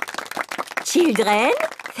 Children,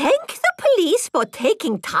 thank the police for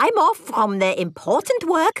taking time off from their important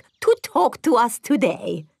work to talk to us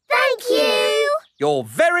today. Thank you. You're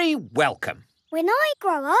very welcome. When I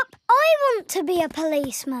grow up, I want to be a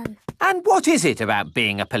policeman. And what is it about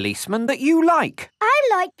being a policeman that you like? I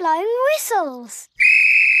like blowing whistles.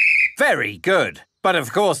 Very good. But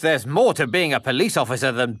of course there's more to being a police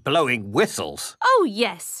officer than blowing whistles. Oh,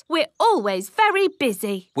 yes. We're always very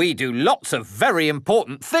busy. We do lots of very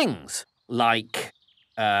important things, like...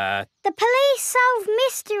 The police solve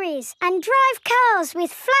mysteries and drive cars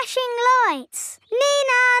with flashing lights.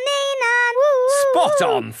 Nina, Nina, woo! Spot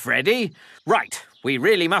on, Freddy. Right, we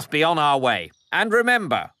really must be on our way. And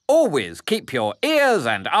remember, always keep your ears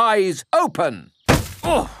and eyes open.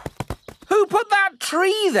 Oh, who put that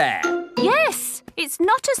tree there? Yes, It's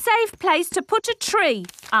not a safe place to put a tree.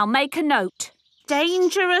 I'll make a note.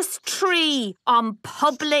 Dangerous tree on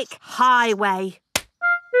public highway.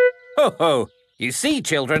 Ho ho! You see,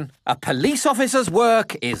 children, a police officer's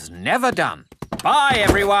work is never done. Bye,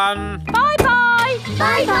 everyone. Bye-bye.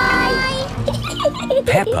 Bye-bye.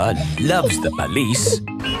 Peppa loves the police.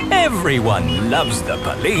 Everyone loves the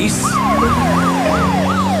police.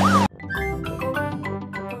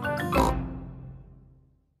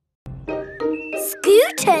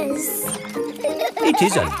 Scooters. It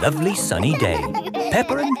is a lovely sunny day.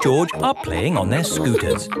 Peppa and George are playing on their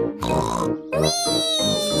scooters.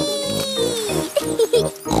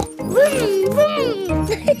 Vroom, vroom.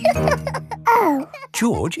 Oh.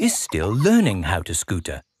 George is still learning how to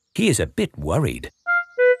scooter. He is a bit worried.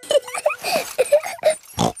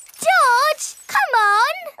 George, come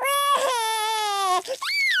on.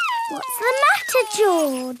 What's the matter,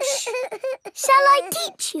 George? Shall I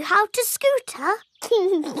teach you how to scooter?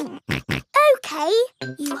 OK,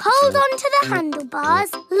 you hold on to the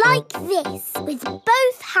handlebars like this with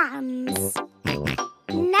both hands.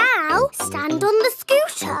 Now stand on the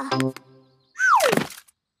scooter.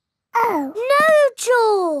 Oh. No,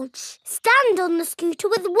 George. Stand on the scooter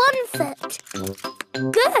with one foot.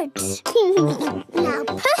 Good. Now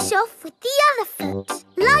push off with the other foot,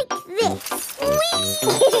 like this. Whee!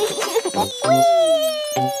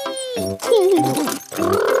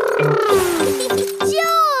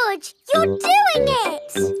 George, you're doing it!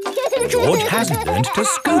 George has learned to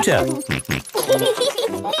scooter.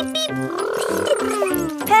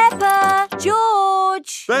 Peppa!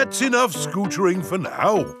 George! That's enough scootering for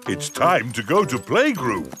now. It's time to go to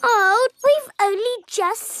playgroup. Oh, we've only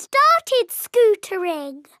just started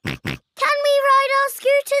scootering. Can we ride our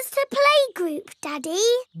scooters to playgroup, Daddy?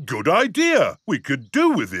 Good idea. We could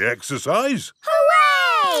do with the exercise.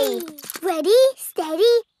 Hooray! Ready,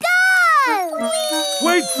 steady, go!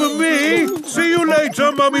 Wait for me. See you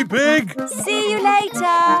later, Mummy Pig. See you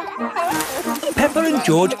later. Peppa and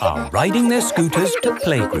George are riding their scooters to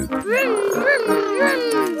playgroup. Vroom, vroom, vroom.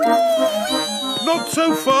 Not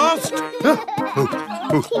so fast. Come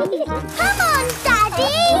on,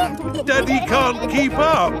 Daddy. Daddy can't keep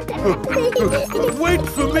up. Wait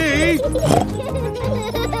for me.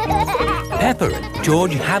 Peppa and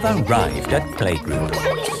George have arrived at playgroup.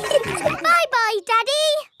 Bye-bye, Daddy.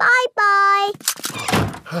 Bye-bye.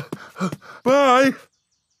 Bye.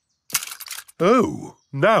 Oh,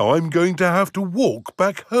 now I'm going to have to walk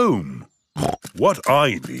back home. What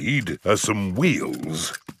I need are some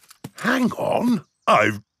wheels. Hang on,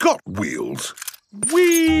 I've got wheels.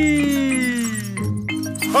 Whee!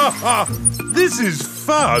 Ha ha! This is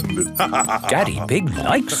fun! Daddy Pig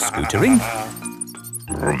likes scootering.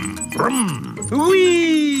 Brum, brum.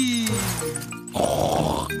 Whee!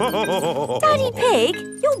 Daddy Pig,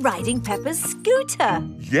 you're riding Peppa's scooter.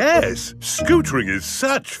 Yes, scootering is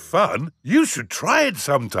such fun. You should try it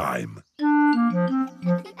sometime.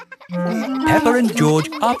 Peppa and George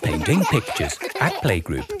are painting pictures at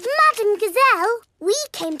playgroup. Madam Gazelle, we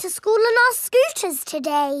came to school on our scooters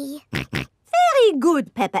today. Very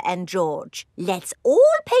good, Peppa and George. Let's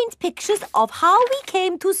all paint pictures of how we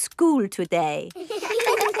came to school today.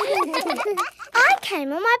 I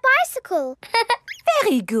came on my bicycle.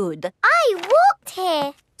 Very good. I walked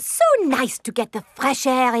here. So nice to get the fresh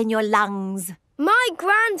air in your lungs. My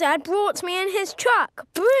granddad brought me in his truck.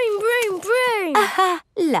 Broom, broom, broom.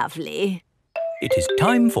 Lovely. It is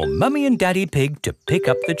time for Mummy and Daddy Pig to pick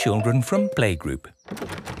up the children from playgroup.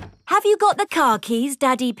 Have you got the car keys,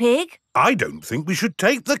 Daddy Pig? I don't think we should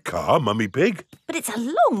take the car, Mummy Pig. But it's a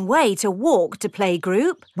long way to walk to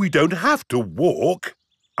playgroup. We don't have to walk.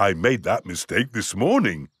 I made that mistake this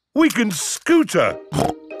morning. We can scooter.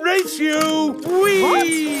 Race you! Whee! What?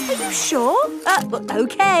 Are you sure?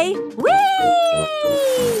 OK. Whee!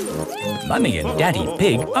 Mummy and Daddy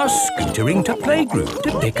Pig are scootering to playgroup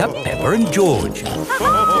to pick up Peppa and George.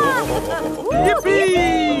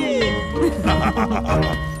 Yippee!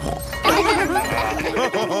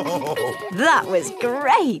 That was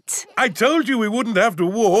great. I told you we wouldn't have to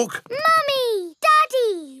walk. Mummy!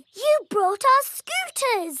 Daddy! You brought our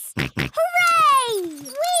scooters! Hooray!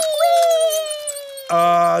 Whee!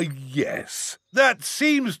 Yes. That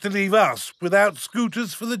seems to leave us without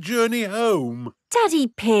scooters for the journey home. Daddy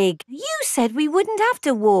Pig, you said we wouldn't have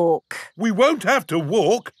to walk. We won't have to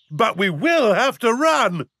walk, but we will have to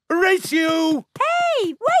run. Race you!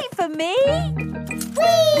 Hey, wait for me.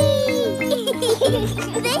 Whee!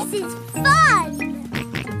 This is fun!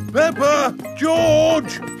 Peppa!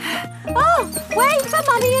 George! Oh, wait for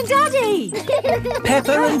Mummy and Daddy.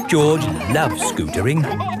 Peppa and George love scootering.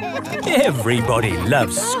 Everybody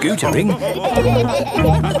loves scootering.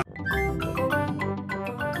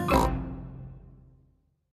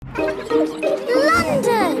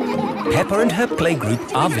 and her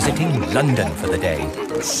playgroup are visiting London for the day.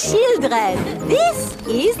 Children, this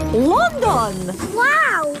is London.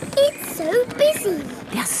 Wow, it's so busy.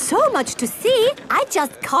 There's so much to see, I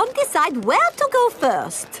just can't decide where to go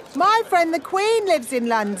first. My friend the Queen lives in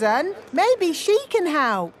London. Maybe she can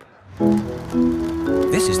help.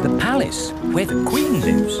 This is the palace where the Queen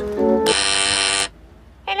lives.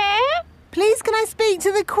 Hello? Please, can I speak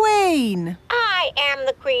to the Queen? I am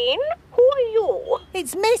the Queen. Who are you?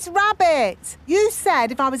 It's Miss Rabbit. You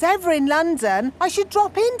said if I was ever in London, I should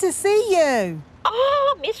drop in to see you.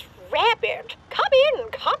 Ah, Miss Rabbit. Come in,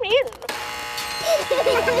 come in.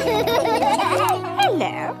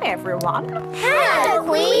 Hello, everyone. Hello,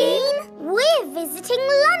 Queen. We're visiting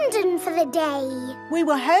London for the day. We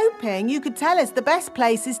were hoping you could tell us the best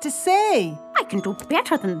places to see. I can do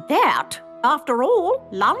better than that. After all,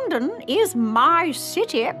 London is my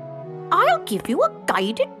city. I'll give you a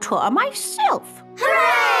guided tour myself.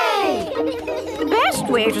 Hooray! The best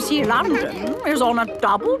way to see London is on a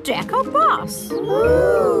double-decker bus.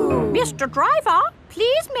 Ooh. Mr. Driver,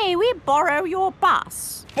 please may we borrow your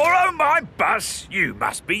bus? Borrow my bus? You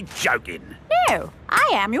must be joking. No, I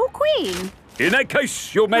am your queen. In that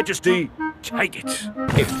case, Your Majesty, take it.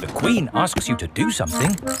 If the Queen asks you to do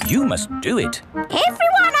something, you must do it.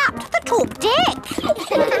 Everyone up to the top deck.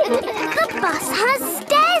 The bus has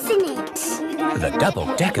stairs in it. The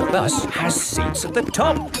double-decker bus has seats at the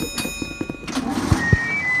top.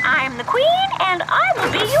 I'm the Queen, and I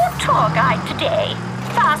will be your tour guide today.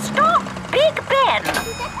 First stop, Big Ben.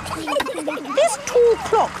 This tall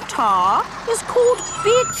clock tower is called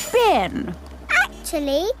Big Ben.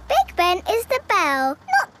 Actually, Big Ben is the bell,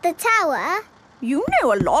 not the tower. You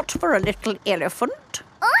know a lot for a little elephant.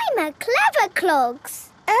 I'm a clever clogs.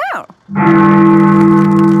 Oh.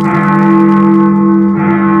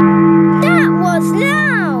 That was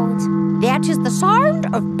loud. That is the sound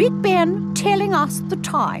of Big Ben telling us the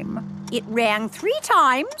time. It rang 3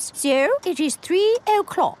 times, so it is 3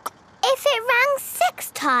 o'clock. If it rang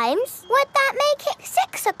 6 times, would that make it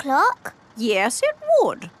 6 o'clock? Yes, it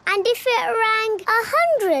would. And if it rang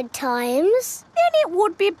 100 times? Then it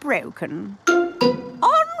would be broken.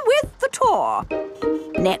 On with the tour.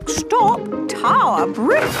 Next stop, Tower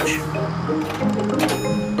Bridge.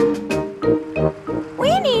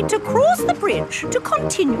 We need to cross the bridge to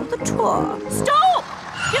continue the tour. Stop!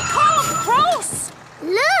 You can't cross!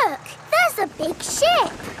 Look, there's a big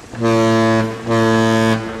ship.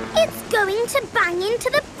 It's going to bang into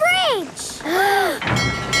the bridge.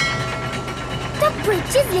 The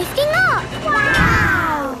bridge is lifting up.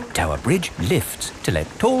 Wow! Tower Bridge lifts to let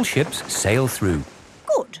tall ships sail through.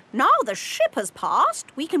 Good. Now the ship has passed,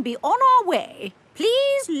 we can be on our way.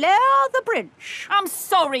 Please lower the bridge. I'm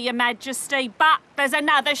sorry, Your Majesty, but there's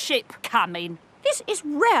another ship coming. This is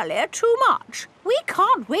really too much. We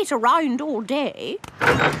can't wait around all day.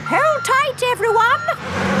 Hold tight, everyone.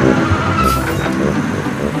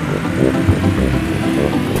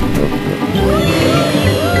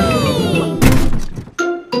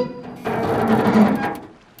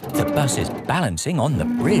 The bus is balancing on the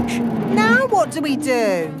bridge. Now what do we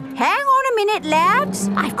do? Hang on a minute, lads.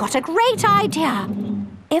 I've got a great idea.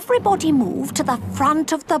 Everybody move to the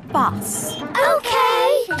front of the bus.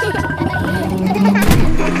 Okay.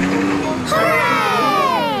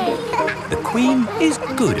 Hooray! The Queen is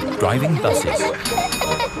good at driving buses.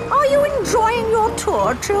 Are you enjoying your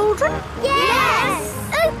tour, children? Yes!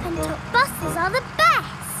 Open-top buses are the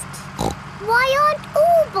best. Why aren't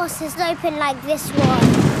all buses open like this one?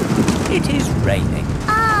 It is raining.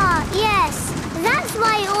 Ah, yes. That's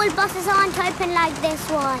why all buses aren't open like this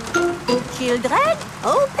one. Children,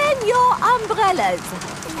 open your umbrellas.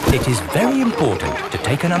 It is very important to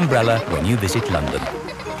take an umbrella when you visit London.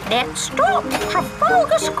 Next stop,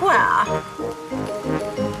 Trafalgar Square.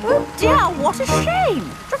 Oh dear, what a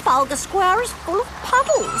shame. Trafalgar Square is full of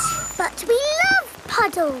puddles. But we love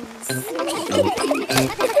puddles.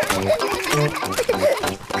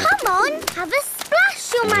 Come on, have a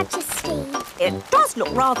splash, Your Majesty. It does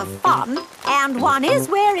look rather fun, and one is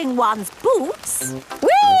wearing one's boots.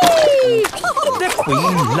 Whee! The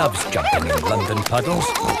Queen loves jumping in London puddles.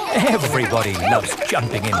 Everybody loves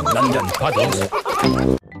jumping in London puddles.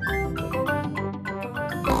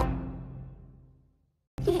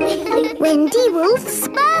 Wendy Wolf's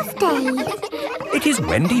birthday. It is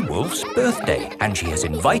Wendy Wolf's birthday, and she has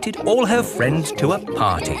invited all her friends to a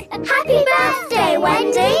party. Happy birthday,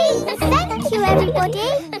 Wendy. Thank you,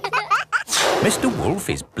 everybody. Mr. Wolf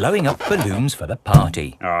is blowing up balloons for the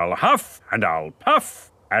party. I'll huff and I'll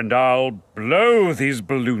puff and I'll blow these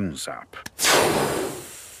balloons up.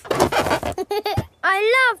 I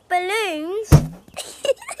love balloons.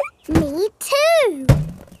 Me too.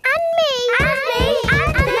 And me.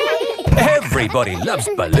 Everybody loves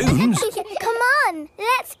balloons. Come on,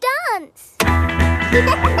 let's dance. Don't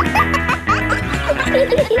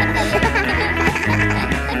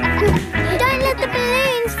let the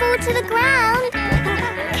balloons fall to the ground.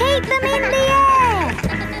 Keep them in the air.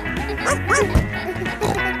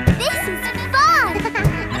 This is fun.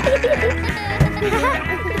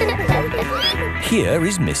 Here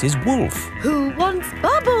is Mrs. Wolf. Who wants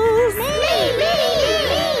bubbles? Me!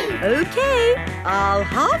 Okay, I'll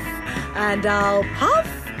huff and I'll puff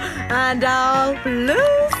and I'll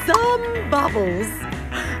blow some bubbles.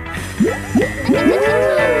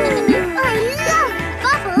 I love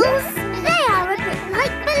bubbles. They are a bit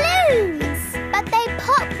like balloons. But they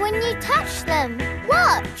pop when you touch them.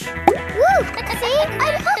 Watch. Woo! See? I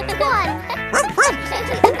popped one.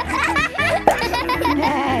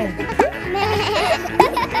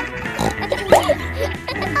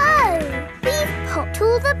 Oh, we've popped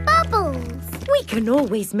all the bubbles. We can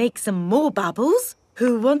always make some more bubbles.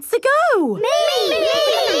 Who wants to go? Me!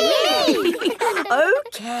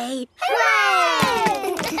 Okay.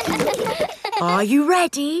 Hooray! Are you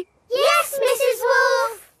ready? Yes, Mrs.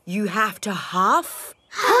 Wolf. You have to huff.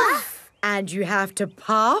 Huff. And you have to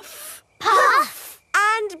puff. Puff.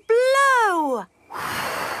 And blow.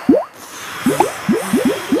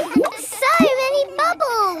 So many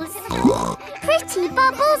bubbles. Pretty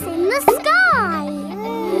bubbles in the sky.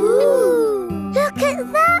 Ooh. Look at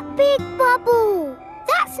that big bubble.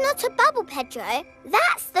 That's not a bubble, Pedro.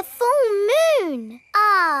 That's the full moon.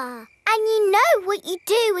 Ah, and you know what you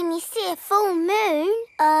do when you see a full moon?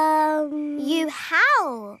 You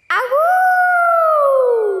howl.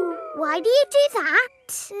 Ow! Why do you do that?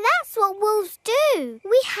 That's what wolves do.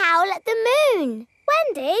 We howl at the moon.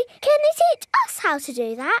 Wendy, can you teach us how to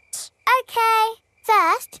do that? Okay.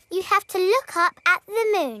 First, you have to look up at the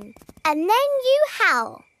moon. And then you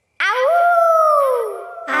howl. Ow!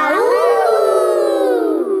 Ow!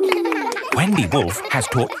 Wendy Wolf has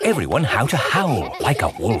taught everyone how to howl like a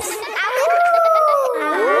wolf.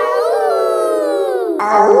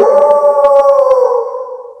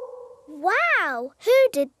 Wow, who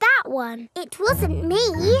did that one? It wasn't me.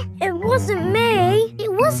 It wasn't me.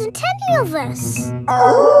 It wasn't any of us. It's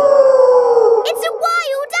a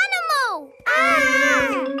wild animal.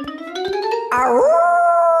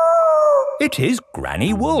 It is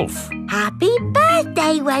Granny Wolf. Happy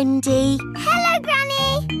birthday, Wendy. Hello,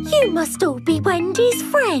 Granny. You must all be Wendy's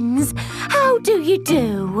friends. How do you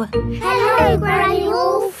do? Hello, Granny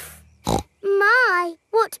Wolf. My,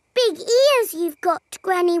 what big ears you've got,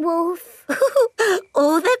 Granny Wolf.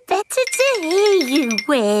 All the better to hear you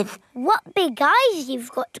with. What big eyes you've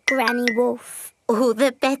got, Granny Wolf. All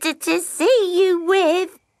the better to see you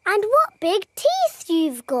with. And what big teeth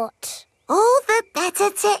you've got. All the better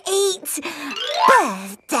to eat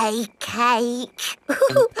birthday cake.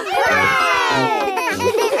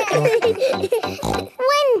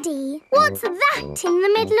 Wendy, what's that in the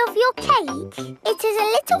middle of your cake? It is a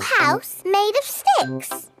little house made of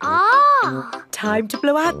sticks. Ah. Time to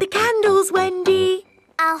blow out the candles, Wendy.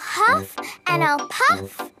 I'll huff and I'll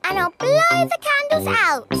puff and I'll blow the candles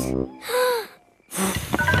out.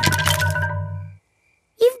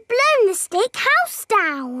 You've blown the stick house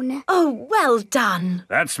down. Oh, well done.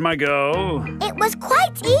 That's my go. It was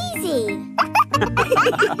quite easy.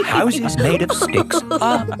 Houses made of sticks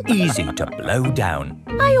are easy to blow down.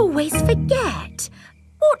 I always forget.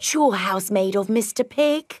 What's your house made of, Mr.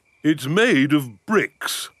 Pig? It's made of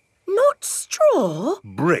bricks. Not straw?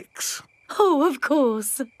 Bricks. Oh, of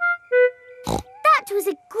course. That was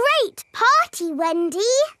a great party, Wendy.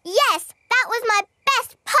 Yes, that was my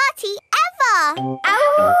best party ever.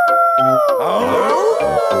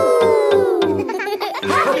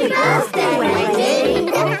 Happy birthday,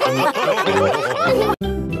 Wendy.